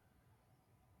happened?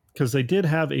 Because they did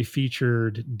have a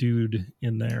featured dude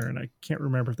in there, and I can't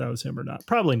remember if that was him or not.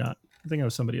 Probably not. I think it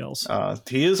was somebody else.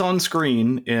 He is on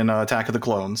screen in Attack of the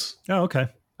Clones. Oh, okay.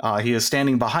 He is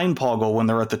standing behind Poggle when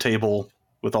they're at the table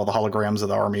with all the holograms of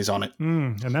the armies on it.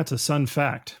 And that's a Sun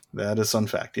fact. That is Sun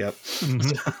fact, yep.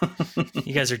 Mm-hmm.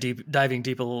 You guys are diving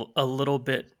deep a little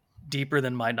bit deeper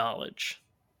than my knowledge.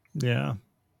 Yeah.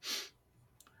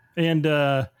 And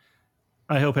I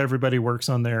hope everybody works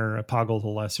on their Poggle the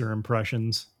Lesser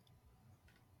impressions.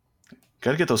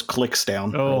 Got to get those clicks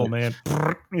down. Oh, man.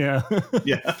 Yeah.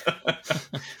 Yeah.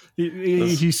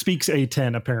 he speaks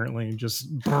A10, apparently. Just...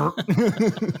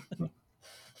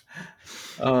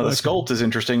 The sculpt is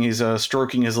interesting. He's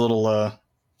stroking his little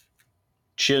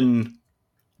chin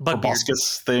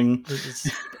proboscis thing.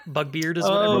 Bugbeard is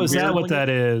what is that what that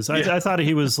is? Yeah. I thought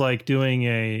he was like doing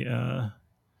a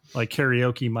like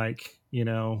karaoke mic, in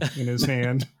his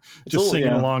hand, just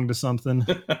singing along to something.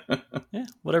 Yeah,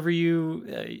 whatever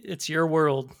it's your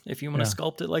world. If you want to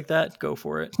sculpt it like that, go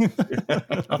for it.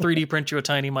 I'll 3D print you a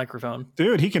tiny microphone.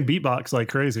 Dude, he can beatbox like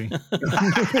crazy.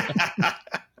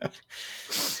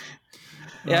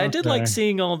 Yeah, I did like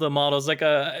seeing all the models. Like,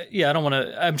 I don't want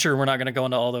to. I'm sure we're not going to go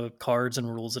into all the cards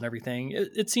and rules and everything.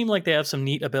 It seemed like they have some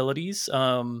neat abilities,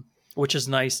 which is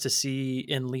nice to see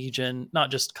in Legion.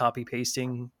 Not just copy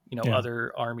pasting,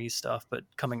 other army stuff, but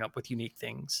coming up with unique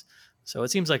things. So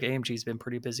it seems like AMG's been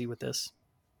pretty busy with this.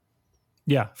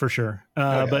 Yeah, for sure.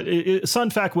 But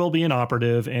Sunfac will be an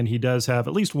operative, and he does have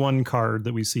at least one card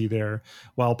that we see there,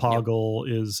 while Poggle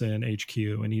is in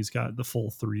HQ, and he's got the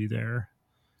full 3 there.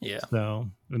 Yeah. So,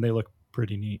 and they look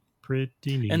pretty neat.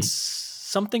 And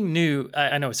something new,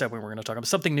 I know I said we were going to talk about,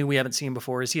 something new we haven't seen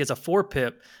before is he has a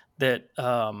 4-pip that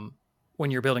when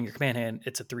you're building your command hand,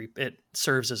 it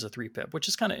serves as a 3-pip, which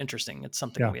is kind of interesting. It's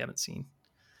something we haven't seen.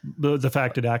 The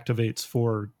fact it activates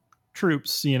 4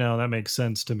 troops, that makes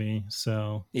sense to me.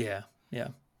 So yeah.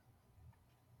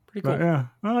 Pretty cool. Yeah,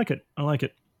 I like it.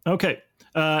 Okay.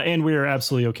 And we're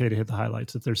absolutely okay to hit the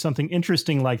highlights. If there's something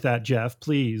interesting like that, Jeff,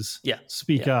 please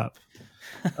speak up.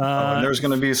 There's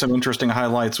going to be some interesting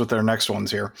highlights with their next ones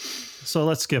here. So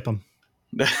let's skip them.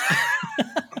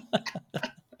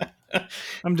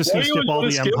 I'm just going to skip all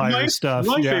the Empire stuff.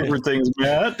 My favorite things,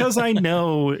 Matt. Because I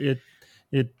know it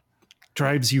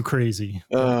drives you crazy.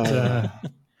 Okay,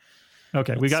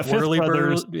 we got Fifth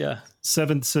Brothers,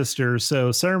 Seventh Sister.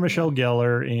 So Sarah Michelle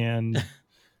Gellar and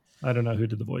I don't know who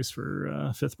did the voice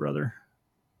for Fifth Brother.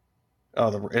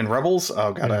 Oh, in Rebels?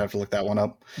 Oh, God, I have to look that one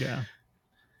up. Yeah.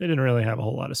 They didn't really have a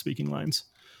whole lot of speaking lines.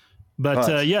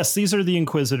 But yes, these are the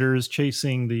Inquisitors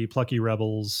chasing the plucky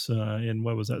rebels in,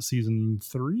 what was that, season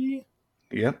 3?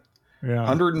 Yep. Yeah.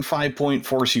 105-point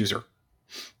Force user.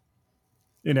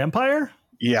 In Empire?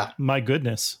 Yeah. My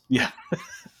goodness. Yeah.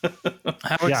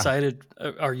 How excited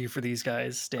are you for these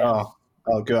guys, Dan? Oh,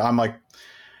 good. I'm like...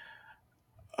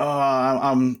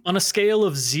 I'm on a scale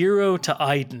of 0 to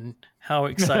Iden, how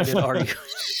excited are you?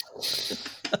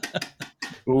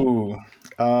 Ooh.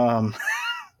 I'm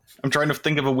trying to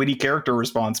think of a witty character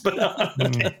response, but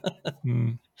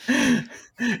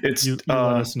it's you let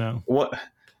us know. What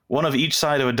one of each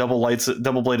side of a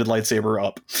double-bladed lightsaber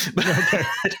up. Okay.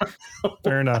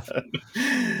 Fair enough.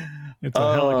 It's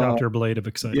a helicopter blade of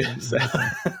excitement.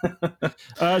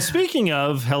 Yes. Speaking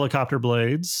of helicopter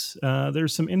blades,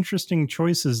 there's some interesting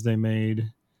choices they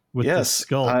made with the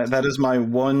sculpt. That is my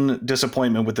one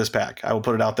disappointment with this pack. I will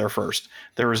put it out there first.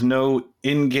 There is no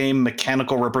in-game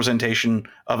mechanical representation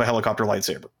of a helicopter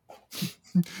lightsaber.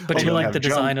 But you like the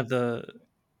design of the...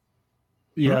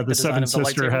 Yeah, the Seventh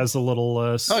Sister has a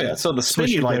little... so the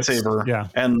spinny lightsaber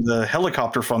and the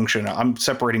helicopter function, I'm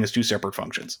separating as 2 separate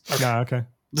functions. Okay.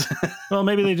 Well,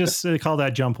 maybe they call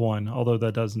that jump 1, although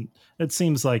that doesn't... It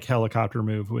seems like helicopter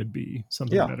move would be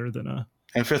something better than a...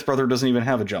 And Fifth Brother doesn't even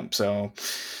have a jump, so...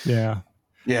 Yeah.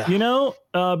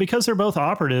 Because they're both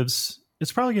operatives,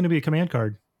 it's probably going to be a command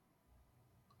card.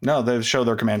 No, they show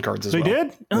their command cards as well. They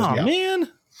did? Oh, man.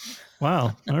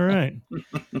 Wow. All right.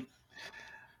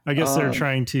 I guess they're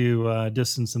trying to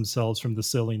distance themselves from the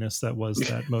silliness that was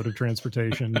that mode of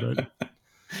transportation, but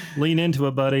lean into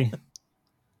it, buddy.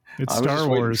 It's I was Star just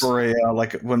waiting Wars. for a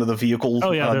like one of the vehicle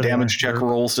damage check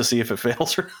rolls to see if it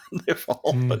fails or they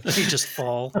fall. But You just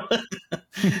fall. but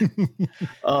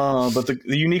the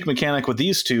unique mechanic with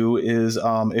these two is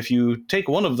if you take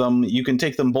one of them, you can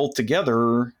take them both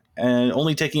together and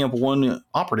only taking up one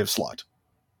operative slot.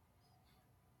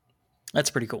 That's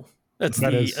pretty cool. That's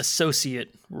the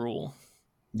associate rule.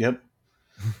 Yep.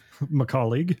 My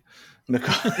colleague. The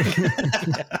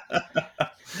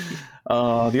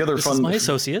other This fun, is my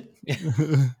associate.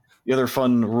 the other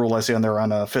fun rule I see on there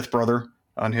on Fifth Brother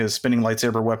on his spinning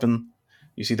lightsaber weapon.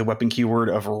 You see the weapon keyword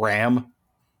of ram.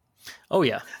 Oh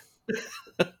yeah.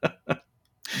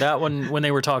 That one, when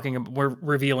they were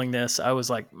revealing this, I was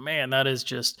like, man, that is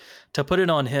just to put it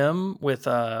on him with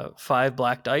 5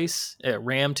 black dice,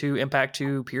 ram 2, impact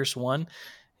 2, pierce 1.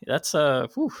 That's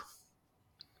whew.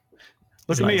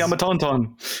 Look at me, I'm a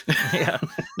tauntaun. Yeah.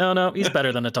 No, he's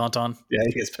better than a tauntaun. Yeah,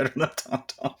 he is better than a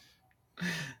tauntaun.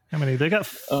 How many? They got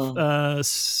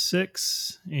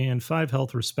 6 and 5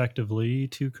 health respectively,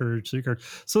 2 courage, 3 courage.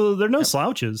 So they're no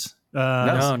slouches.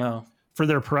 No. For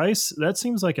their price, that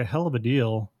seems like a hell of a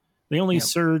deal. They only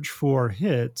surge for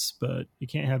hits, but you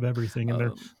can't have everything, and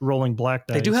they're rolling black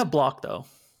dice. They do have block though.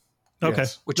 Okay,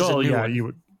 yes. Which is a new one. You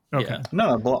would. Okay. Yeah.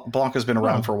 No, block has been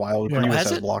around for a while. It Has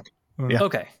has it? block. Yeah.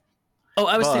 Okay. Oh,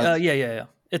 I was yeah.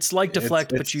 It's like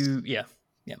deflect, but you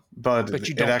But you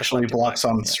it don't actually deflect it blocks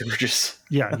back. on surges.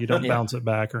 Yeah, you don't bounce it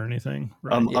back or anything.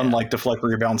 Right. Unlike deflect where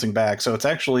you're bouncing back. So it's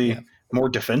actually more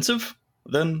defensive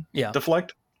than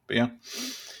deflect. But yeah.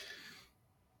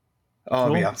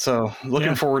 Cool. Yeah. So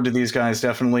looking forward to these guys,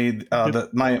 definitely.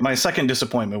 My second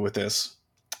disappointment with this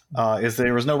is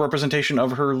there was no representation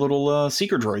of her little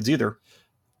seeker droids either.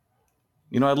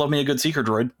 You know, I love me a good seeker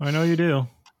droid. I know you do.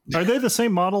 Are they the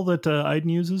same model that Iden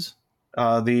uses?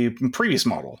 The previous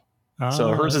model. So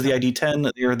hers is the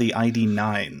ID10, they're the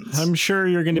ID9s. I'm sure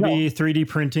you're going to be 3D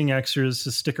printing extras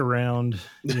to stick around,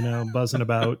 buzzing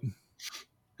about.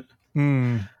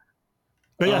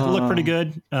 But yeah, they look pretty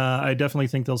good. I definitely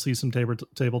think they'll see some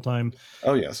table time.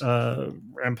 Oh, yes.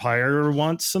 Empire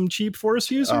wants some cheap Force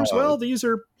users. Well, these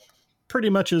are pretty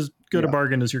much as good a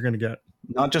bargain as you're going to get.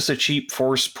 Not just a cheap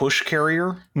Force push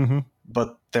carrier,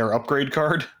 but their upgrade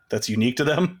card that's unique to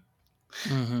them.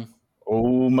 Mm-hmm.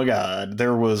 Oh my God.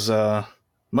 There was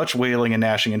much wailing and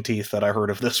gnashing in teeth that I heard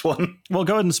of this one. Well,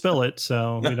 go ahead and spill it,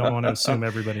 so we don't want to assume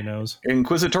everybody knows.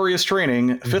 Inquisitorious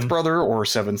training, Fifth Brother or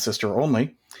Seventh Sister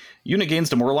only. Unit gains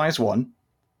Demoralize 1.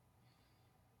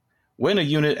 When a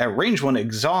unit at range 1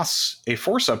 exhausts a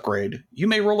Force upgrade, you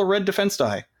may roll a red defense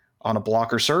die. On a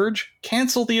block or surge,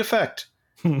 cancel the effect.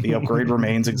 The upgrade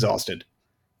remains exhausted.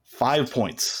 5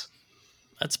 points.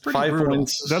 That's pretty 5 brutal.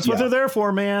 points. That's what they're there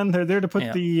for, man. They're there to put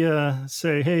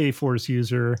say, hey, Force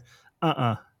user,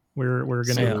 we're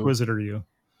going to Inquisitor you.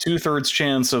 2/3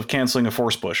 chance of canceling a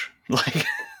Force push. Like,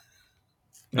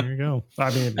 there you go.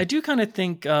 I mean, I do kind of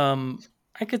think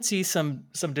I could see some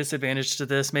disadvantage to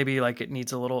this. Maybe like it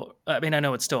needs a little. I mean, I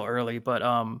know it's still early, but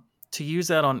to use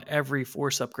that on every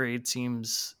Force upgrade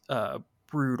seems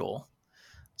brutal.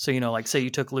 So like say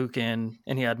you took Luke in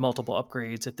and he had multiple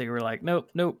upgrades. If they were like nope,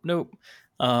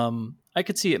 I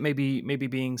could see it maybe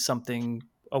being something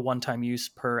a one-time use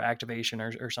per activation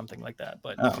or something like that.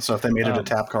 But so if they made it a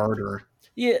tap card or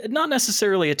not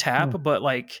necessarily a tap, but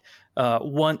like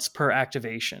once per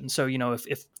activation. So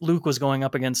if Luke was going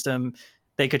up against him,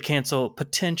 they could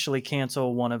potentially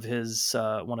cancel one of his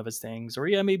things,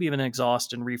 or maybe even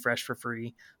exhaust and refresh for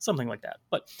free, something like that.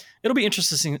 But it'll be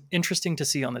interesting to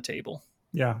see on the table.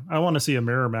 Yeah, I want to see a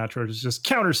mirror match where it's just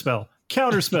counterspell.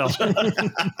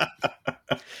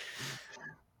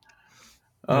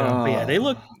 But they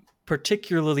look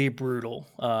particularly brutal.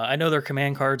 I know their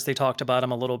command cards, they talked about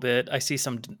them a little bit. I see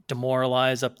some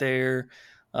Demoralize up there.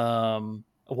 One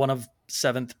of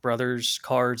Seventh Brother's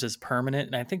cards is permanent,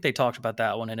 and I think they talked about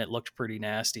that one, and it looked pretty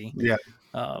nasty. Yeah.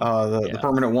 The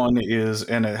permanent one is,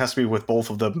 and it has to be with both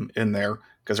of them in there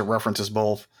because it references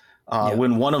both.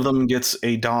 When one of them gets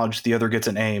a dodge, the other gets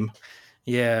an aim.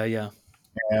 Yeah.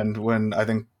 And when I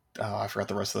think I forgot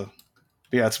the rest of the.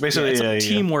 Yeah, it's basically it's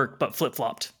teamwork, but flip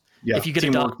flopped. Yeah, if you get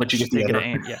a dodge, but you get they get an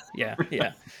aim. Yeah.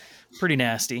 Pretty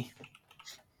nasty.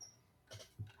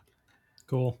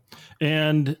 Cool.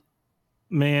 And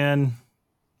man,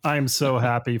 I'm so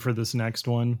happy for this next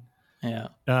one. Yeah.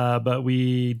 But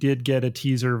we did get a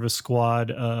teaser of a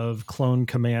squad of clone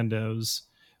commandos,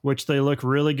 which they look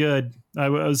really good.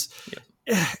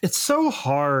 It's so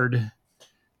hard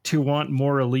to want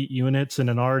more elite units in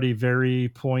an already very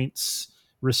points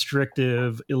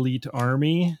restrictive elite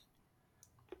army.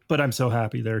 But I'm so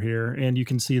happy they're here. And you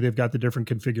can see they've got the different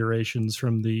configurations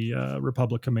from the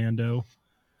Republic Commando.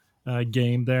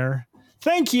 game there.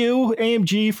 Thank you,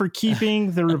 AMG, for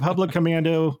keeping the Republic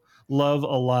Commando love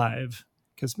alive.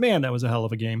 Because, man, that was a hell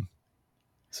of a game.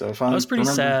 So if I was pretty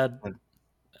sad.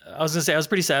 I was gonna say I was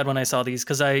pretty sad when I saw these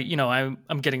because I'm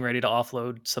getting ready to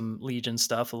offload some Legion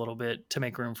stuff a little bit to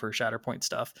make room for Shatterpoint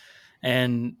stuff,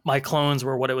 and my clones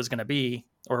were what it was going to be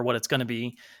or what it's going to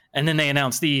be, and then they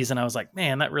announced these, and I was like,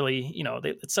 man, that really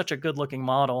it's such a good looking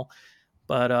model.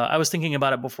 But I was thinking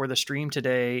about it before the stream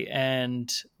today,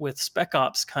 and with Spec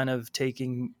Ops kind of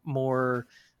taking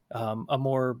a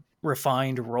more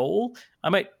refined role, I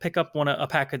might pick up a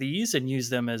pack of these and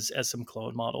use them as some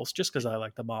clone models just because I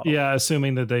like the model. Yeah,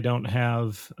 assuming that they don't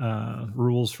have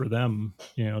rules for them,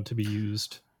 to be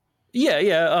used.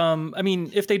 Yeah. I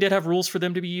mean, if they did have rules for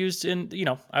them to be used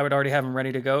I would already have them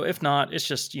ready to go. If not, it's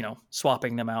just,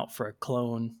 swapping them out for a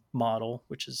clone model,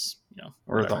 which is,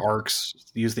 or whatever. The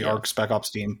ARCs, use the ARC Spec Ops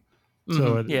team.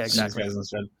 So exactly.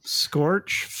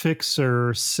 Scorch,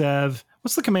 Fixer, Sev.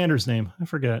 What's the commander's name? I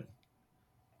forget.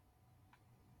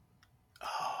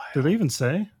 Did they even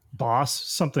say boss?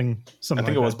 Something. I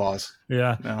think it was boss.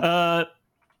 Yeah. No.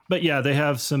 But yeah, they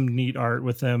have some neat art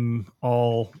with them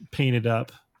all painted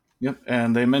up. Yep.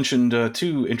 And they mentioned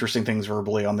two interesting things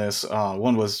verbally on this.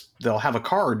 One was they'll have a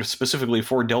card specifically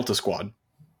for Delta Squad.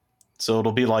 So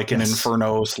it'll be like an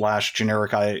Inferno /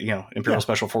 generic, Imperial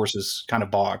Special Forces kind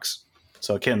of box.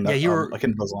 So akin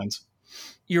to those lines.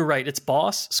 You're right. It's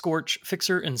boss, Scorch,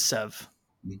 Fixer, and Sev.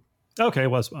 Okay,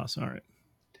 it was boss. All right.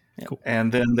 Yeah. Cool.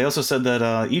 And then they also said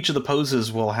that each of the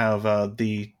poses will have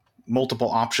the multiple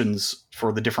options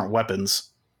for the different weapons,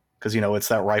 because it's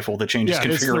that rifle that changes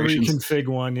configurations. It's the reconfig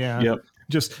one, yeah. Yep.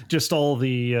 Just all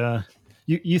the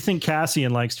you think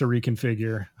Cassian likes to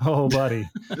reconfigure? Oh, buddy.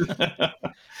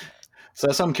 So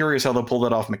I'm curious how they'll pull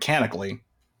that off mechanically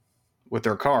with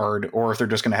their card, or if they're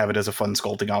just going to have it as a fun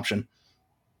sculpting option.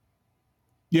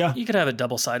 Yeah, you could have a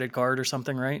double-sided card or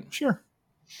something, right? Sure.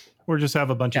 Or just have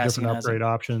a bunch of different upgrade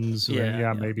options.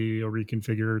 Yeah. Maybe a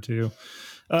reconfigure or two.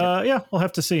 We'll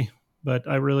have to see. But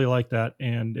I really like that.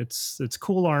 And it's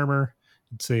cool armor.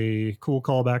 It's a cool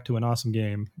callback to an awesome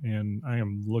game. And I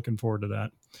am looking forward to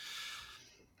that.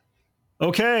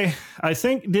 Okay.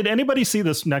 Did anybody see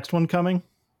this next one coming?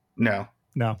 No.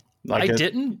 I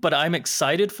didn't, but I'm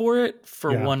excited for it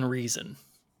for one reason.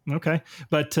 Okay.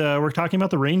 But we're talking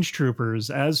about the Range Troopers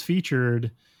as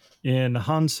featured in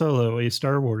Han Solo, a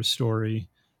Star Wars story.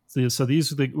 So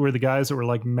these were the guys that were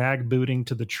like mag booting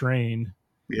to the train.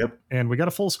 Yep. And we got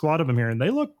a full squad of them here, and they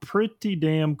look pretty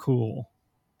damn cool.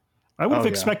 I would have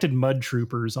expected Mud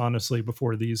Troopers, honestly,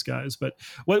 before these guys. But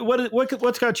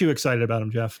what's got you excited about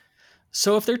them, Jeff?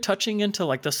 So if they're touching into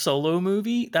like the Solo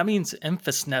movie, that means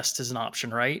Enfys Nest is an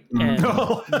option, right? And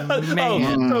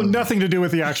nothing to do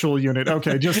with the actual unit.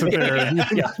 Okay, just there.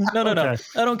 No.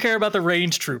 I don't care about the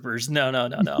Range Troopers. No.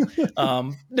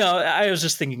 I was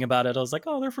just thinking about it. I was like,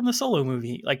 they're from the Solo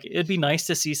movie. Like, it'd be nice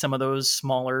to see some of those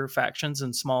smaller factions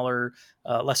and smaller,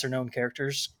 lesser known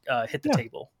characters hit the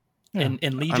table in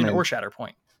Legion or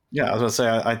Shatterpoint. Yeah, I was going to say,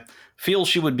 I feel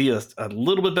she would be a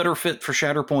little bit better fit for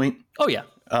Shatterpoint. Oh, yeah.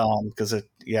 Because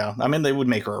they would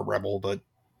make her a rebel, but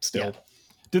still. Yeah.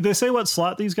 Did they say what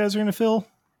slot these guys are going to fill?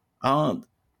 I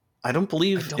don't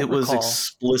believe it was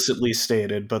explicitly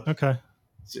stated, but okay.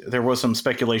 There was some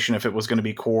speculation if it was going to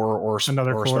be core or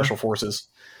special forces.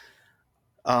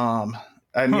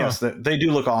 Yes, they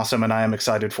do look awesome, and I am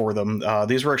excited for them.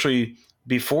 These were actually,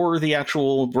 before the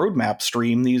actual roadmap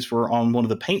stream, these were on one of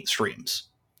the paint streams.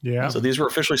 Yeah. So these were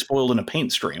officially spoiled in a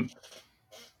paint stream.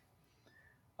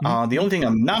 The only thing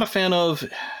I'm not a fan of,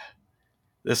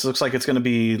 this looks like it's going to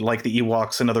be like the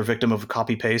Ewoks, another victim of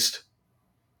copy paste.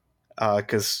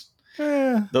 Because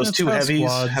those two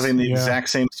heavies having the exact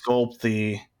same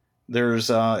sculpt,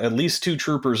 there's at least two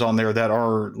troopers on there that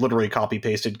are literally copy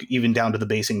pasted, even down to the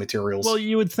basing materials. Well,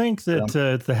 you would think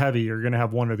that the heavy are going to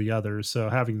have one or the other, so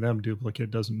having them duplicate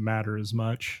doesn't matter as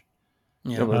much.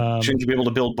 Yeah, shouldn't you be able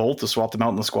to build both to swap them out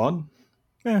in the squad?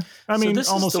 Yeah, I mean,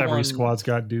 almost every squad's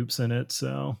got dupes in it,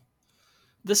 so.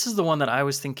 This is the one that I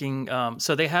was thinking.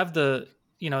 So they have they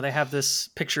have this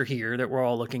picture here that we're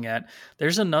all looking at.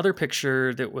 There's another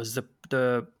picture that was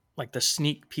the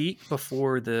sneak peek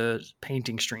before the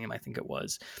painting stream, I think it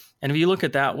was. And if you look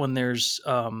at that one, there's,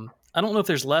 I don't know if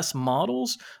there's less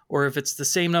models or if it's the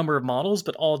same number of models,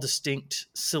 but all distinct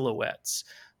silhouettes.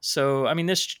 So, I mean,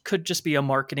 this could just be a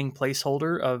marketing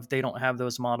placeholder of they don't have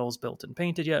those models built and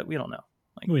painted yet. We don't know.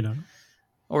 We don't.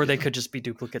 Or they could just be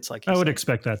duplicates like I would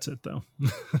expect that's it, though.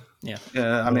 Yeah.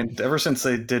 I mean, ever since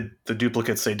they did the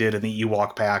duplicates they did in the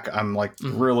Ewok pack, I'm like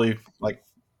really like,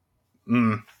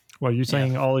 Well, you're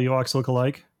saying all Ewoks look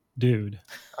alike? dude.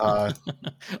 Uh,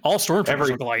 All stormtroopers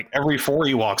look alike. Every 4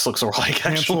 Ewoks looks alike,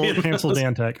 actually. Cancel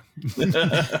Dantec.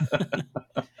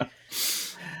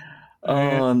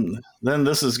 Then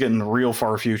this is getting real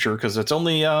far future because it's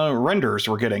only renders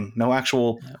we're getting, no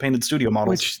actual painted studio models.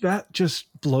 Which that just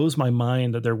blows my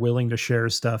mind that they're willing to share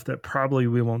stuff that probably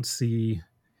we won't see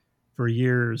for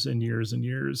years and years and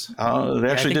years. They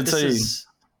actually did say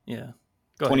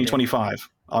 2025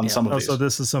 on some of these. So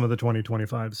this is some of the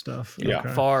 2025 stuff. Yeah.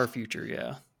 Okay. Far future,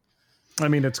 yeah. I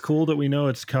mean, it's cool that we know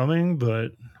it's coming,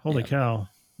 but holy cow,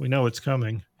 we know it's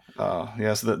coming.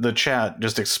 Yes, the chat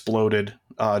just exploded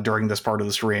during this part of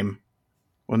the stream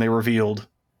when they revealed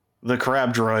the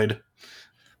crab droid.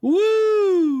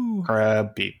 Woo!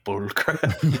 Crab people.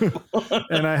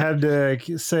 And I had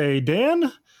to say,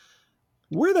 Dan,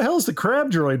 where the hell's the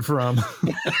crab droid from?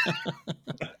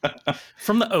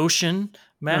 From the ocean,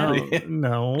 Matt.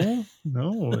 No,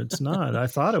 it's not. I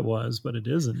thought it was, but it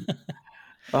isn't.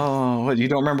 Oh, what, you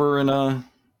don't remember in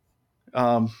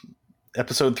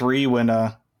episode 3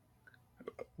 when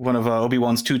one of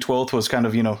Obi-Wan's 2/12 was kind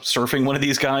of, surfing one of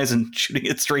these guys and shooting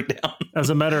it straight down? As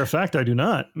a matter of fact, I do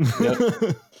not.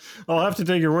 Yep. I'll have to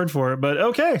take your word for it. But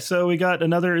okay, so we got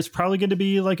another. It's probably going to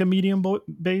be like a medium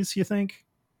base, you think?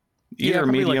 Either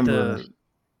medium or...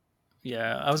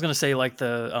 Yeah, I was going to say like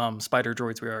the spider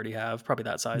droids we already have, probably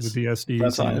that size. The BSDs.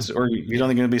 That size. Or you don't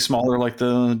think it'll be smaller like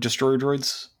the destroyer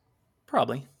droids?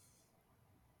 Probably.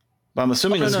 But I'm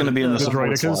assuming it's going to be in the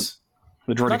support slot.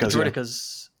 The droidicas. Not the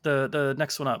droidicas. The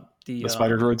next one up. The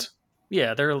spider droids?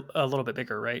 Yeah, they're a little bit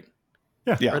bigger, right?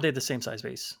 Yeah. Or are they the same size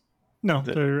base? No,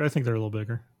 I think they're a little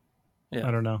bigger. Yeah.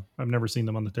 I don't know. I've never seen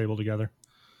them on the table together.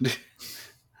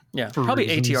 Yeah, For probably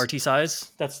reasons. ATRT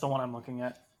size. That's the one I'm looking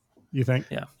at. You think?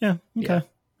 Yeah. Yeah. Okay. Yeah.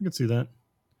 I could see that.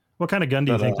 What kind of gun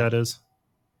do you think that is?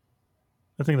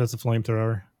 I think that's a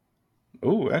flamethrower.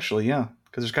 Oh, actually, yeah.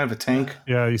 Because there's kind of a tank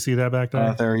Yeah, you see that back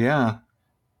there? there, yeah.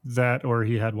 That, or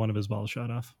he had one of his balls shot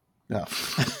off. Yeah.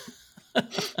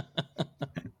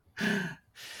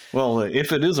 Well,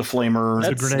 if it is a flamer,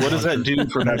 what does that do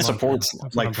for that support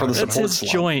slot? Like for the That's support his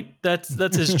slot? joint.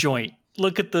 That's his joint.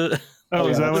 Look at the Oh,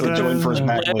 is that what the that joint is? for his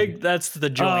back leg? leg. That's the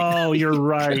joint. Oh, you're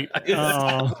right.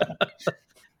 Oh.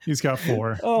 He's got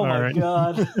 4. Oh All my right.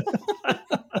 god.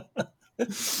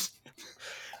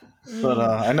 But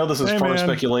I know this is far man.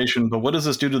 speculation, but what does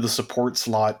this do to the support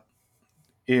slot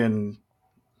in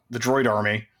the droid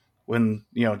army when,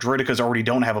 droidicas already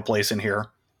don't have a place in here?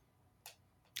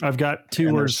 I've got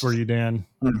 2 words for you, Dan.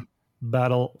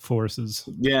 Battle forces.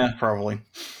 Yeah, probably.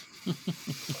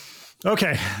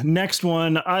 Okay, next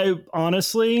one. I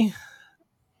honestly,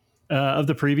 of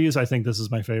the previews, I think this is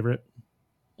my favorite.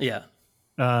 Yeah.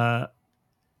 I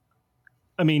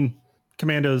mean,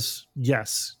 Commandos,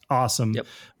 yes, awesome. Yep.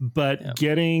 But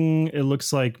getting, it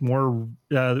looks like more,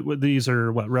 these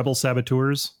are Rebel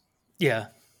Saboteurs? Yeah.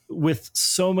 With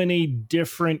so many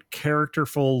different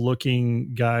characterful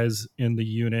looking guys in the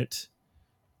unit.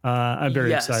 I'm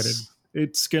very excited.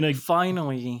 It's going to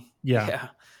finally. Yeah.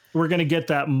 We're going to get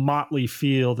that motley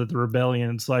feel that the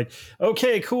Rebellion's like,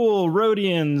 okay, cool.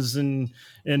 Rhodians and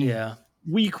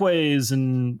Weequays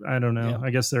and I don't know.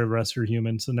 I guess the rest are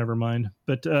human, so never mind.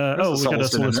 But we got a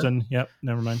Sullustan. Yep,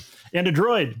 never mind. And a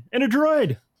droid.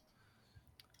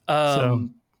 So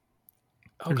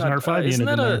there's an R5 isn't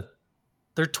unit that in there.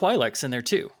 There are Twi'leks in there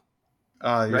too.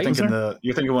 You're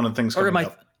thinking one of the things coming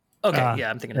up. Okay,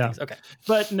 I'm thinking of things. Okay.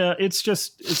 But no, it's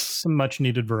some much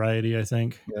needed variety, I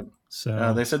think. Yep.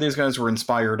 So they said these guys were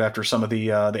inspired after some of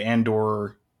the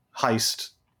Andor heist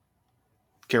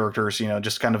characters,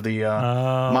 just kind of the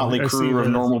motley crew of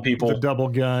normal people. The double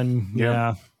gun. Yep.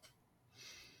 Yeah.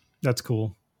 That's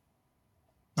cool.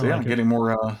 So getting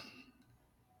more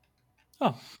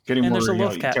there's a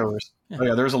Loth cat. terrorists. Yeah. Oh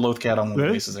yeah, there's a Loth cat on one of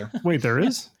the bases there. Wait, there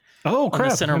is? Oh crap. On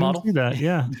the center I didn't model. see that.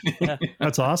 Yeah.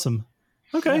 That's awesome.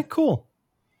 Okay, cool.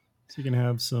 So you can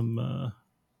have some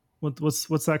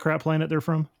what's that crap planet they're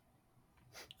from?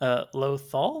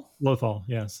 Lothal? Lothal,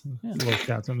 yes. Yeah. Loth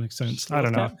cat, that makes sense. I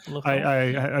don't know. Lothal.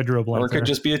 I drew a blank. Or it could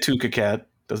just be a Tuca cat.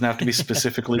 Doesn't have to be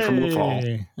specifically from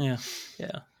Lothal. Yeah.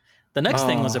 The next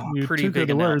thing was a pretty big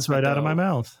the words announcement, right out of my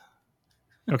mouth.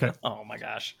 Okay. Oh my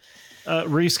gosh.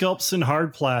 Resculpts in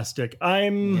hard plastic. I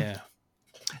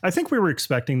think we were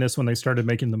expecting this when they started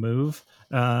making the move.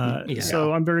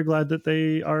 So I'm very glad that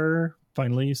they are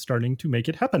finally starting to make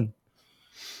it happen.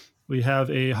 We have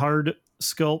a hard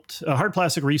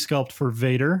plastic resculpt for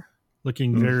Vader,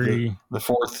 looking very... The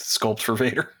 4th sculpt for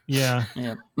Vader. Yeah.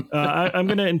 I'm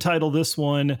going to entitle this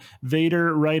one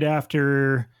Vader right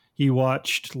after he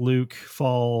watched Luke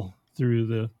fall through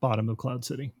the bottom of Cloud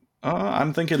City.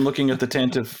 I'm thinking looking at the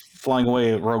tent of flying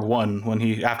away at Rogue One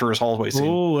when after his hallway scene.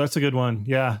 Oh, that's a good one.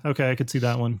 Yeah. Okay, I could see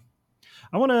that one.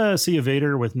 I want to see a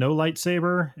Vader with no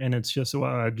lightsaber, and it's just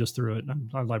I just threw it. I'm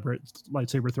on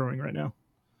lightsaber throwing right now.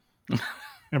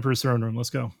 Emperor's Throne Room. Let's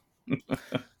go.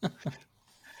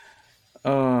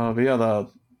 But yeah,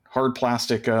 the hard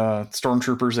plastic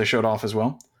stormtroopers they showed off as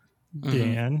well.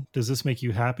 Dan, does this make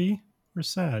you happy or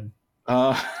sad?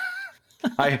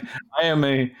 I am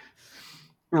a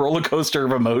roller coaster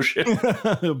of emotion.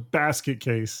 Basket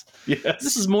case. Yes.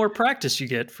 This is more practice you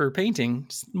get for painting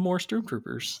more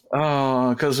stormtroopers.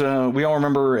 Because we all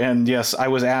remember, and yes, I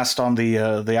was asked on the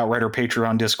Outrider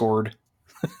Patreon Discord.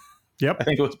 Yep. I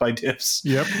think it was by Diffs.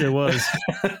 Yep, it was.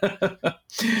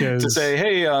 To say,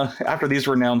 hey, after these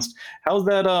were announced, how's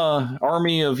that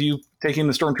army of you taking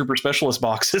the Stormtrooper Specialist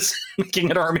boxes,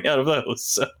 making an army out of those?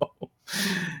 So,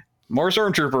 more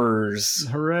Stormtroopers.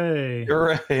 Hooray.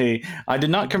 Hooray. I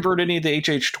did not convert any of the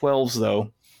HH-12s,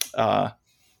 though,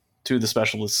 to the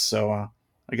Specialists, so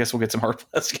I guess we'll get some hard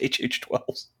plastic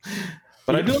HH-12s.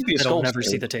 But I do like these sculpts. I'll never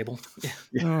see the table.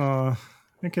 Yeah.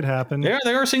 It could happen.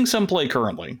 They are seeing some play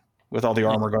currently with all the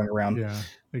armor going around. Yeah,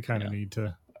 they kind of need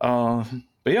to.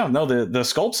 But yeah, no, the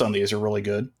sculpts on these are really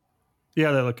good.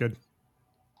 Yeah, they look good.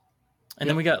 And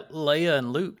then we got Leia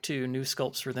and Luke too, new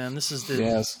sculpts for them. This is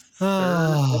the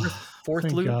fourth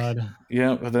Thank Luke. God.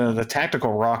 Yeah, the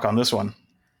tactical rock on this one.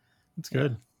 That's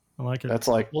good. I like it. That's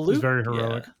like Luke, it's very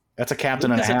heroic. Yeah. That's a captain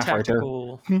Luke and a half right there.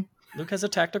 Luke has a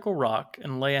tactical rock,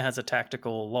 and Leia has a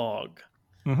tactical log.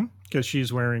 Because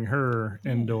she's wearing her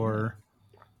Endor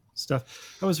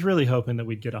stuff. I was really hoping that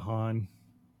we'd get a Han.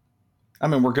 I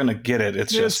mean, we're gonna get it.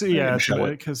 It's just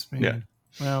because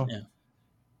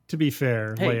to be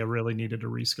fair, Leia really needed a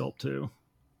resculpt too.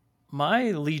 My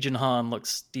Legion Han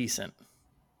looks decent,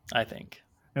 I think,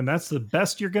 and that's the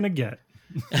best you're gonna get.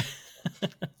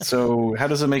 So, how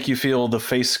does it make you feel? The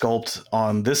face sculpt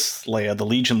on this Leia, the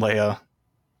Legion Leia,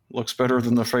 looks better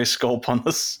than the face sculpt on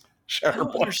this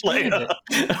Chatterpoint Leia.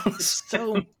 It's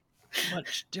so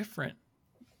much different.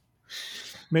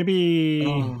 Maybe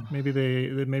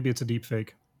it's a deep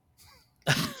fake.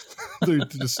 They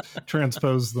just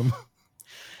transpose them.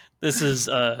 This is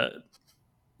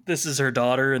her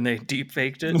daughter, and they deep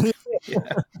faked it.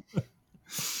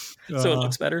 So it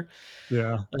looks better.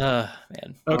 Yeah.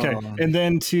 Man. Okay, and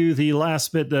then to the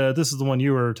last bit. This is the one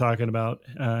you were talking about.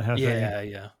 I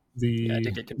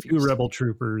did get confused. New Rebel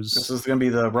troopers. This is going to be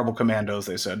the Rebel Commandos.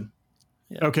 They said.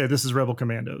 Yeah. Okay, this is Rebel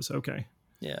Commandos. Okay.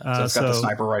 Yeah. So it's got the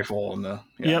sniper rifle and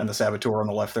the saboteur on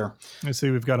the left there. I see.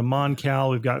 We've got a Mon Cal.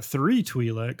 We've got 3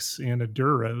 Twi'leks and a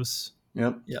Duros.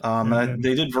 Yep.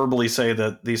 They did verbally say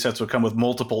that these sets would come with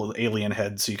multiple alien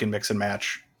heads, so you can mix and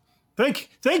match. Thank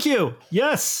you.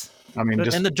 Yes. I mean,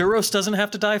 and the Duros doesn't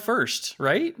have to die first,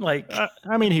 right? Like,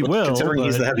 I mean, he will. Considering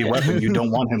he's the heavy weapon, you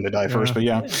don't want him to die first. But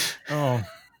yeah. Oh,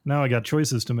 now I got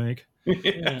choices to make.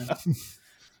 Yeah.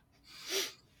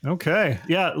 Okay.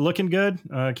 Yeah, looking good.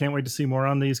 Can't wait to see more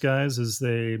on these guys as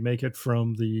they make it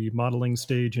from the modeling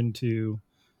stage into,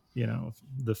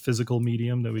 the physical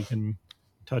medium that we can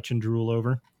touch and drool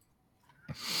over.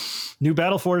 New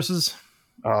battle forces.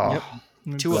 Oh,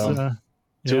 yep. Two of them.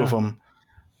 Two of them.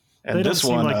 And they don't this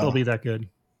seem one, like they'll be that good.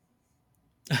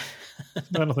 I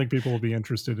don't think people will be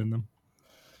interested in them.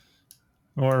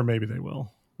 Or maybe they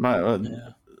will.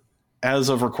 As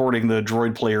of recording, the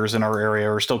droid players in our area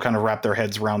are still kind of wrap their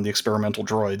heads around the experimental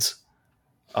droids.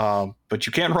 But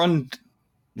you can't run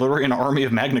literally an army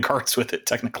of Magna Guards with it,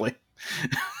 technically.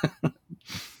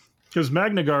 Because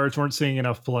Magna Guards weren't seeing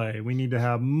enough play. We need to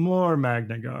have more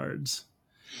Magna Guards.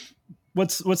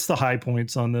 What's the high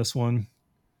points on this one?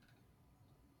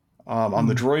 On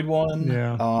the droid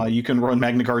one, you can run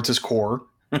Magna Guards as core.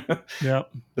 Yeah.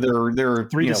 They're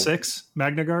 3 to 6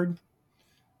 Magna Guard,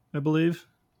 I believe.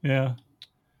 Yeah.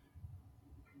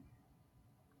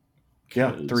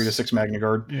 Yeah, 3 to 6 Magna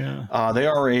Guard. Yeah. They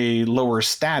are a lower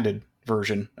statted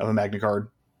version of a Magna Guard.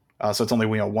 So it's only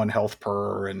 1 health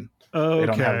per, and they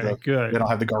don't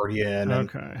have the Guardian.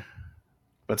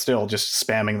 But still, just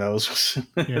spamming those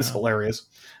is hilarious.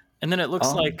 And then it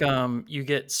looks like you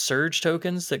get surge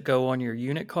tokens that go on your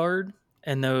unit card,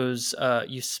 and those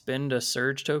you spend a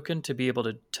surge token to be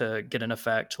able to get an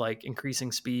effect like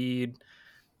increasing speed,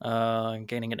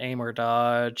 gaining an aim or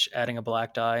dodge, adding a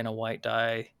black die and a white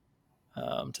die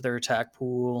to their attack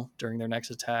pool during their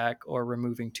next attack, or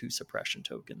removing 2 suppression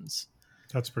tokens.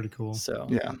 That's pretty cool. So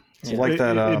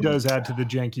it does add to the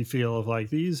janky feel of like,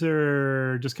 these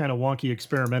are just kind of wonky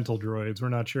experimental droids. We're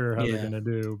not sure how they're going to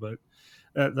do, but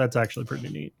that's actually pretty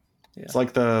neat. Yeah. It's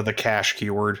like the cash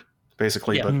keyword,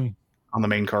 basically, but on the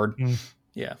main card.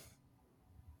 Yeah.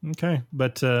 Okay,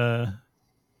 but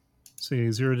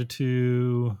see 0 to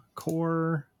 2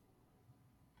 core.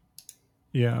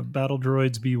 Yeah, battle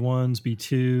droids B1s,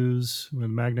 B2s, with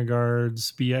Magna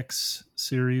Guards, BX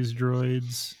series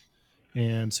droids,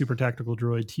 and super tactical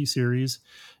droid T series.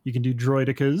 You can do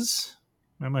droidicas.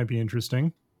 That might be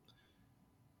interesting.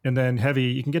 And then heavy,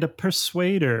 you can get a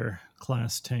Persuader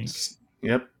class tank.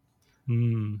 Yep. But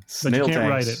you Snail can't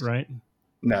ride tanks. it, right?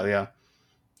 No, yeah.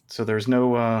 So there's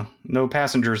no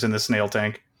passengers in the snail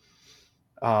tank.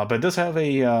 But it does have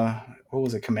a, what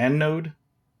was it, command node?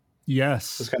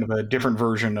 Yes. It's kind of a different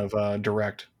version of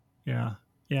Direct. Yeah.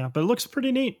 Yeah, but it looks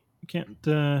pretty neat. You can't,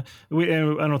 I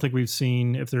don't think we've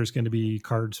seen if there's going to be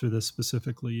cards for this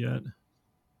specifically yet.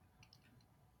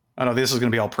 I know this is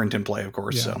going to be all print and play, of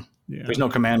course. Yeah. So Yeah. there's no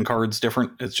command cards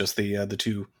different. It's just the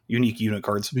two unique unit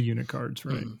cards. The unit cards,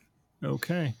 right.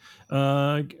 Okay.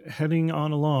 Heading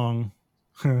on along.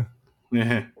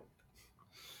 Yeah.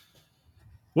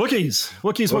 Wookiees.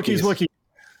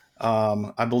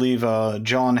 I believe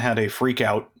John had a freak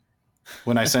out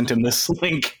when I sent him this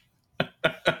link.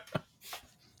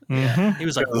 Yeah. He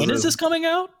was like, when is this coming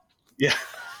out? Yeah.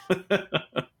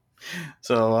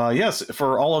 So, yes,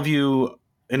 for all of you,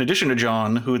 in addition to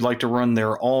John, who would like to run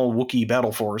their all Wookiee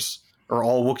battle force or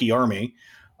all Wookiee army,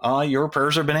 your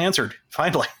prayers have been answered,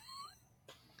 finally.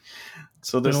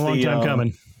 So this been a long time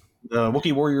coming. The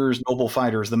Wookiee Warriors Noble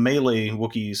Fighters, the melee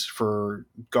Wookiees for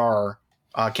Gar,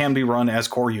 can be run as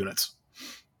core units.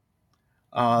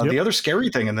 The other scary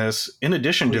thing in this, in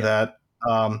addition to that,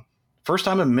 first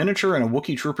time a miniature and a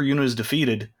Wookiee trooper unit is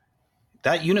defeated,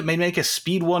 that unit may make a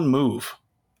speed 1 move.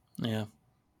 Yeah.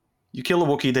 You kill a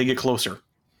Wookiee, they get closer.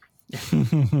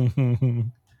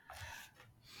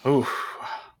 Ooh.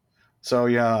 So,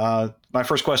 yeah, my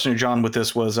first question to John with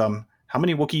this was, how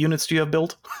many Wookiee units do you have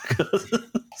built?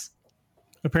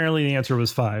 Apparently the answer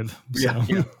was 5. So.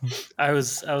 Yeah. I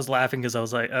was laughing because I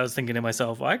was thinking to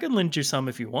myself, well, I can lend you some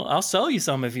if you want. I'll sell you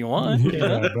some if you want.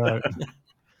 Yeah, but...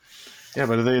 Yeah,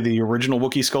 but are they the original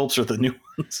Wookiee sculpts or the new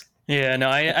ones? Yeah, no,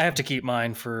 I have to keep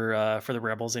mine for the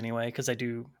Rebels anyway, because they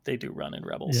do run in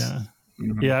Rebels. Yeah.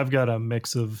 Mm-hmm. Yeah, I've got a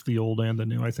mix of the old and the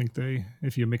new. I think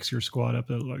if you mix your squad up,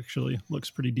 it actually looks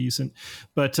pretty decent.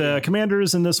 But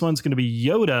commanders in this one's going to be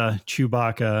Yoda,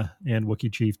 Chewbacca, and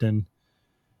Wookiee Chieftain.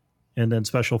 And then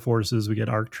special forces, we get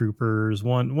ARC Troopers,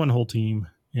 one whole team,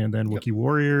 and then Wookiee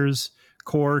Warriors.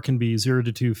 Core can be 0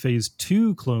 to 2 Phase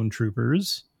 2 Clone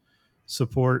Troopers.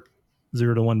 Support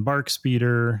 0 to 1 Bark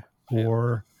Speeder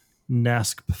or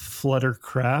Nask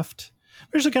Fluttercraft. I'm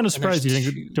actually kind of surprised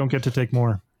you don't get to take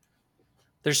more.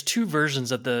 There's 2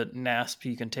 versions of the NASP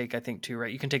you can take, I think, too,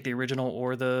 right? You can take the original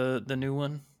or the new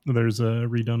one. There's a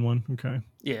redone one. Okay.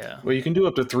 Yeah. Well, you can do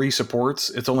up to 3 supports.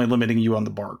 It's only limiting you on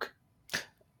the Bark.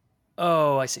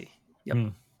 Oh, I see.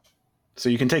 Yep. So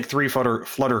you can take 3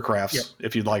 fluttercrafts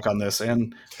if you'd like on this,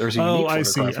 and there's a unique I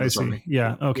see.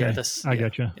 Yeah. Okay. Yeah, I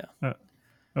gotcha. Yeah.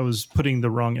 I was putting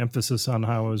the wrong emphasis on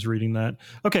how I was reading that.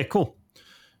 Okay. Cool.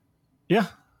 Yeah.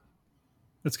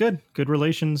 That's good. Good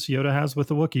relations Yoda has with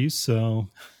the Wookiees, so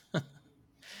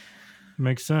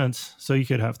makes sense. So you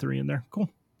could have 3 in there. Cool.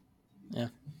 Yeah.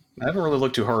 I haven't really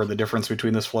looked too hard at the difference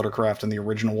between this Fluttercraft and the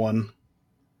original one.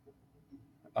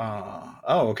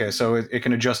 Okay. So it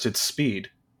can adjust its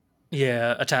speed.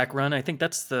 Yeah, attack run. I think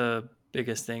that's the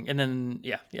biggest thing. And then,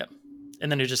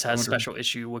 and then it just has special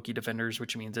issue Wookiee Defenders,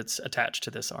 which means it's attached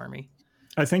to this army.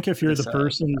 I think if you're the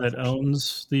person that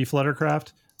owns the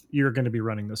Fluttercraft, you're going to be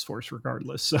running this force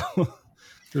regardless. So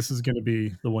this is going to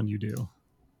be the one you do.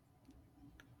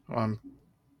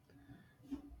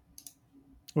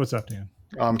 What's up, Dan?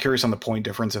 I'm curious on the point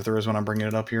difference if there is when I'm bringing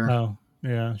it up here. Oh,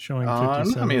 yeah, showing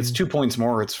 57. I mean, it's 2 points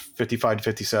more. It's 55 to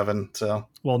 57. So,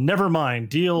 well, never mind.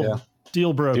 Deal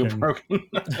broken. Deal broken.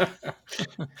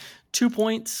 2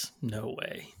 points? No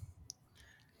way.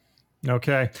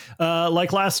 Okay.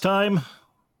 Like last time,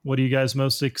 what are you guys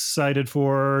most excited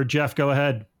for? Jeff, go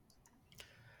ahead.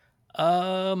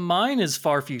 Mine is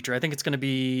far future. I think it's going to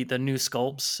be the new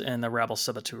sculpts and the Rabble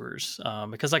Saboteurs.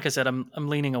 Because like I said, I'm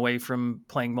leaning away from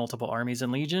playing multiple armies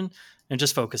in Legion and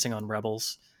just focusing on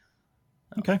Rebels.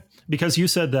 Okay. Because you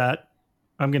said that,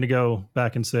 I'm going to go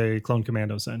back and say Clone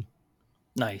Commandos then.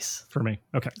 Nice. For me.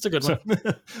 Okay. It's a good one.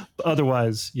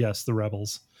 Otherwise, yes, the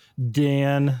Rebels.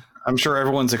 Dan. I'm sure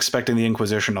everyone's expecting the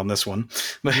Inquisition on this one.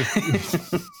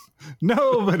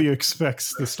 Nobody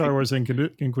expects the Star Wars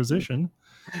Inquisition.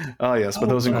 Oh, yes, but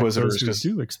those Inquisitors just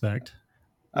do expect.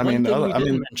 I mean,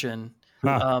 mention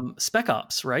Spec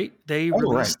Ops, right? They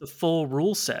released the full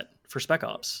rule set for Spec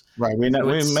Ops. Right. We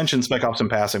mentioned Spec Ops in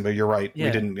passing, but you're right. Yeah.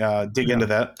 We didn't dig into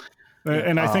that.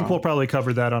 And I think we'll probably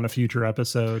cover that on a future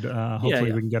episode.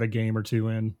 Hopefully we can get a game or two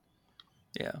in.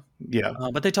 Yeah.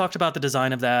 But they talked about the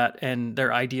design of that and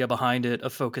their idea behind it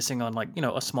of focusing on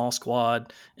a small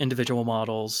squad, individual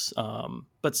models,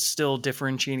 but still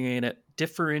differentiating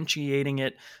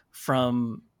it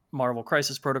from Marvel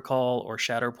Crisis Protocol or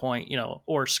Shatterpoint,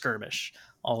 or Skirmish,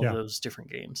 all of those different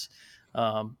games.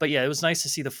 But yeah, it was nice to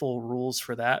see the full rules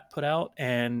for that put out.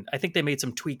 And I think they made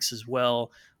some tweaks as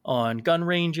well on gun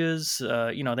ranges.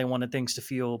 They wanted things to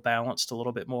feel balanced a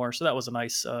little bit more. So that was a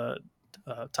nice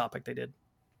topic they did.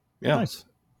 Yeah. Nice.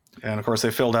 And of course,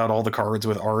 they filled out all the cards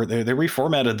with art. They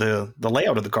reformatted the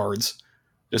layout of the cards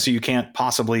just so you can't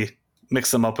possibly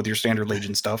mix them up with your standard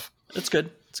Legion stuff. It's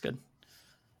good.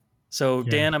 So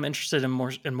Dan, I'm interested in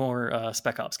more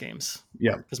Spec Ops games.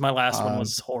 Yeah, because my last one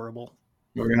was horrible.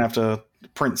 We're gonna have to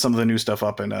print some of the new stuff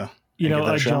up and I'd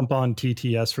jump on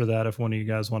TTS for that if one of you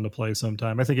guys wanted to play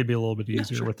sometime. I think it'd be a little bit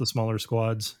easier with the smaller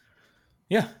squads.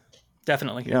 Yeah,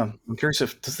 definitely. Yeah, I'm curious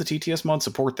does the TTS mod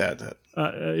support that?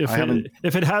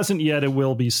 If it hasn't yet, it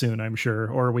will be soon, I'm sure.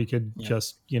 Or we could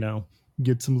just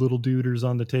get some little duders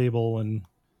on the table and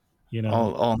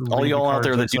all y'all out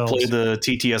there that do play the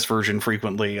TTS version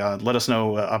frequently, let us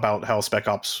know about how Spec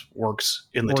Ops works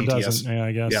in the TTS. Doesn't. Yeah,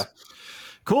 I guess. Yeah.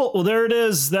 Cool. Well, there it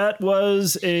is. That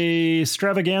was a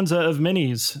Stravaganza of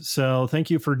minis. So thank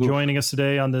you for joining us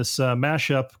today on this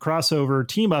mashup crossover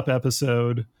team up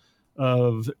episode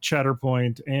of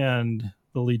Chatterpoint and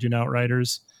the Legion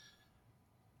Outriders.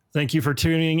 Thank you for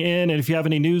tuning in. And if you have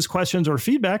any news, questions, or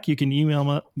feedback, you can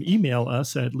email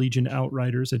us at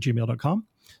legionoutriders@gmail.com.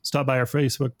 Stop by our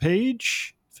Facebook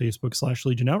page,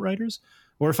 Facebook/Legion Outriders,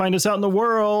 or find us out in the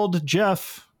world.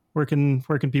 Jeff, where can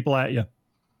people at you?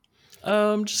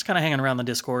 Just kind of hanging around the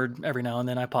Discord every now and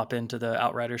then. I pop into the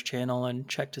Outriders channel and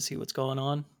check to see what's going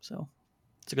on. So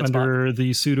it's a good spot. Under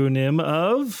the pseudonym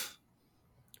of?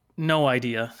 No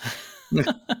idea.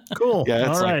 Cool.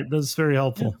 All right. That's very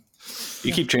helpful.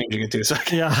 You keep changing it too. So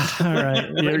yeah. All right.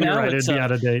 You're right. It'd be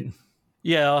out of date.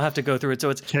 Yeah, I'll have to go through it.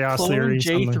 So it's Chaos Theory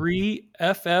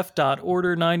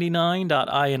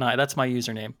J3FF.order99.ini. That's my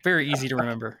username. Very easy to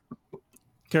remember.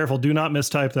 Careful, do not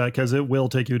mistype that because it will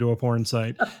take you to a porn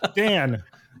site. Dan,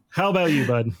 how about you,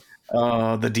 bud?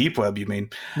 The deep web, you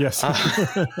mean? Yes.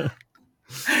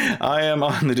 I am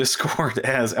on the Discord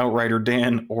as Outrider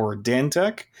Dan or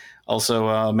DanTech,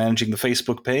 also managing the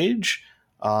Facebook page.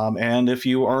 And if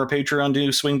you are a Patreon,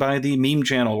 do swing by the meme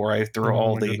channel where I throw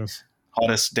all the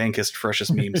hottest, dankest,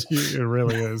 freshest memes. It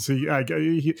really is.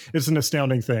 It's an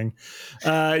astounding thing.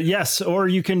 Yes, or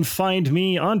you can find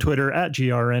me on Twitter at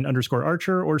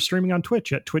GRN_Archer or streaming on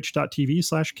Twitch at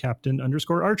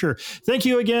twitch.tv/Captain_Archer. Thank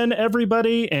you again,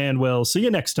 everybody, and we'll see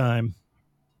you next time.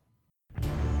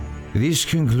 This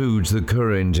concludes the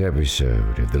current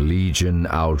episode of the Legion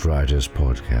Outriders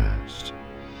podcast.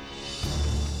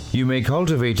 You may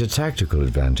cultivate a tactical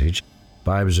advantage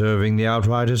by observing the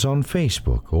Outriders on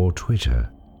Facebook or Twitter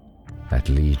at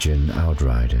Legion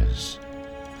Outriders.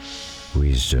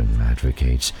 Wisdom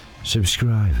advocates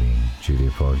subscribing to the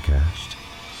podcast.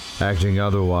 Acting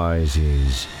otherwise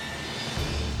is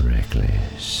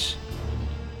reckless.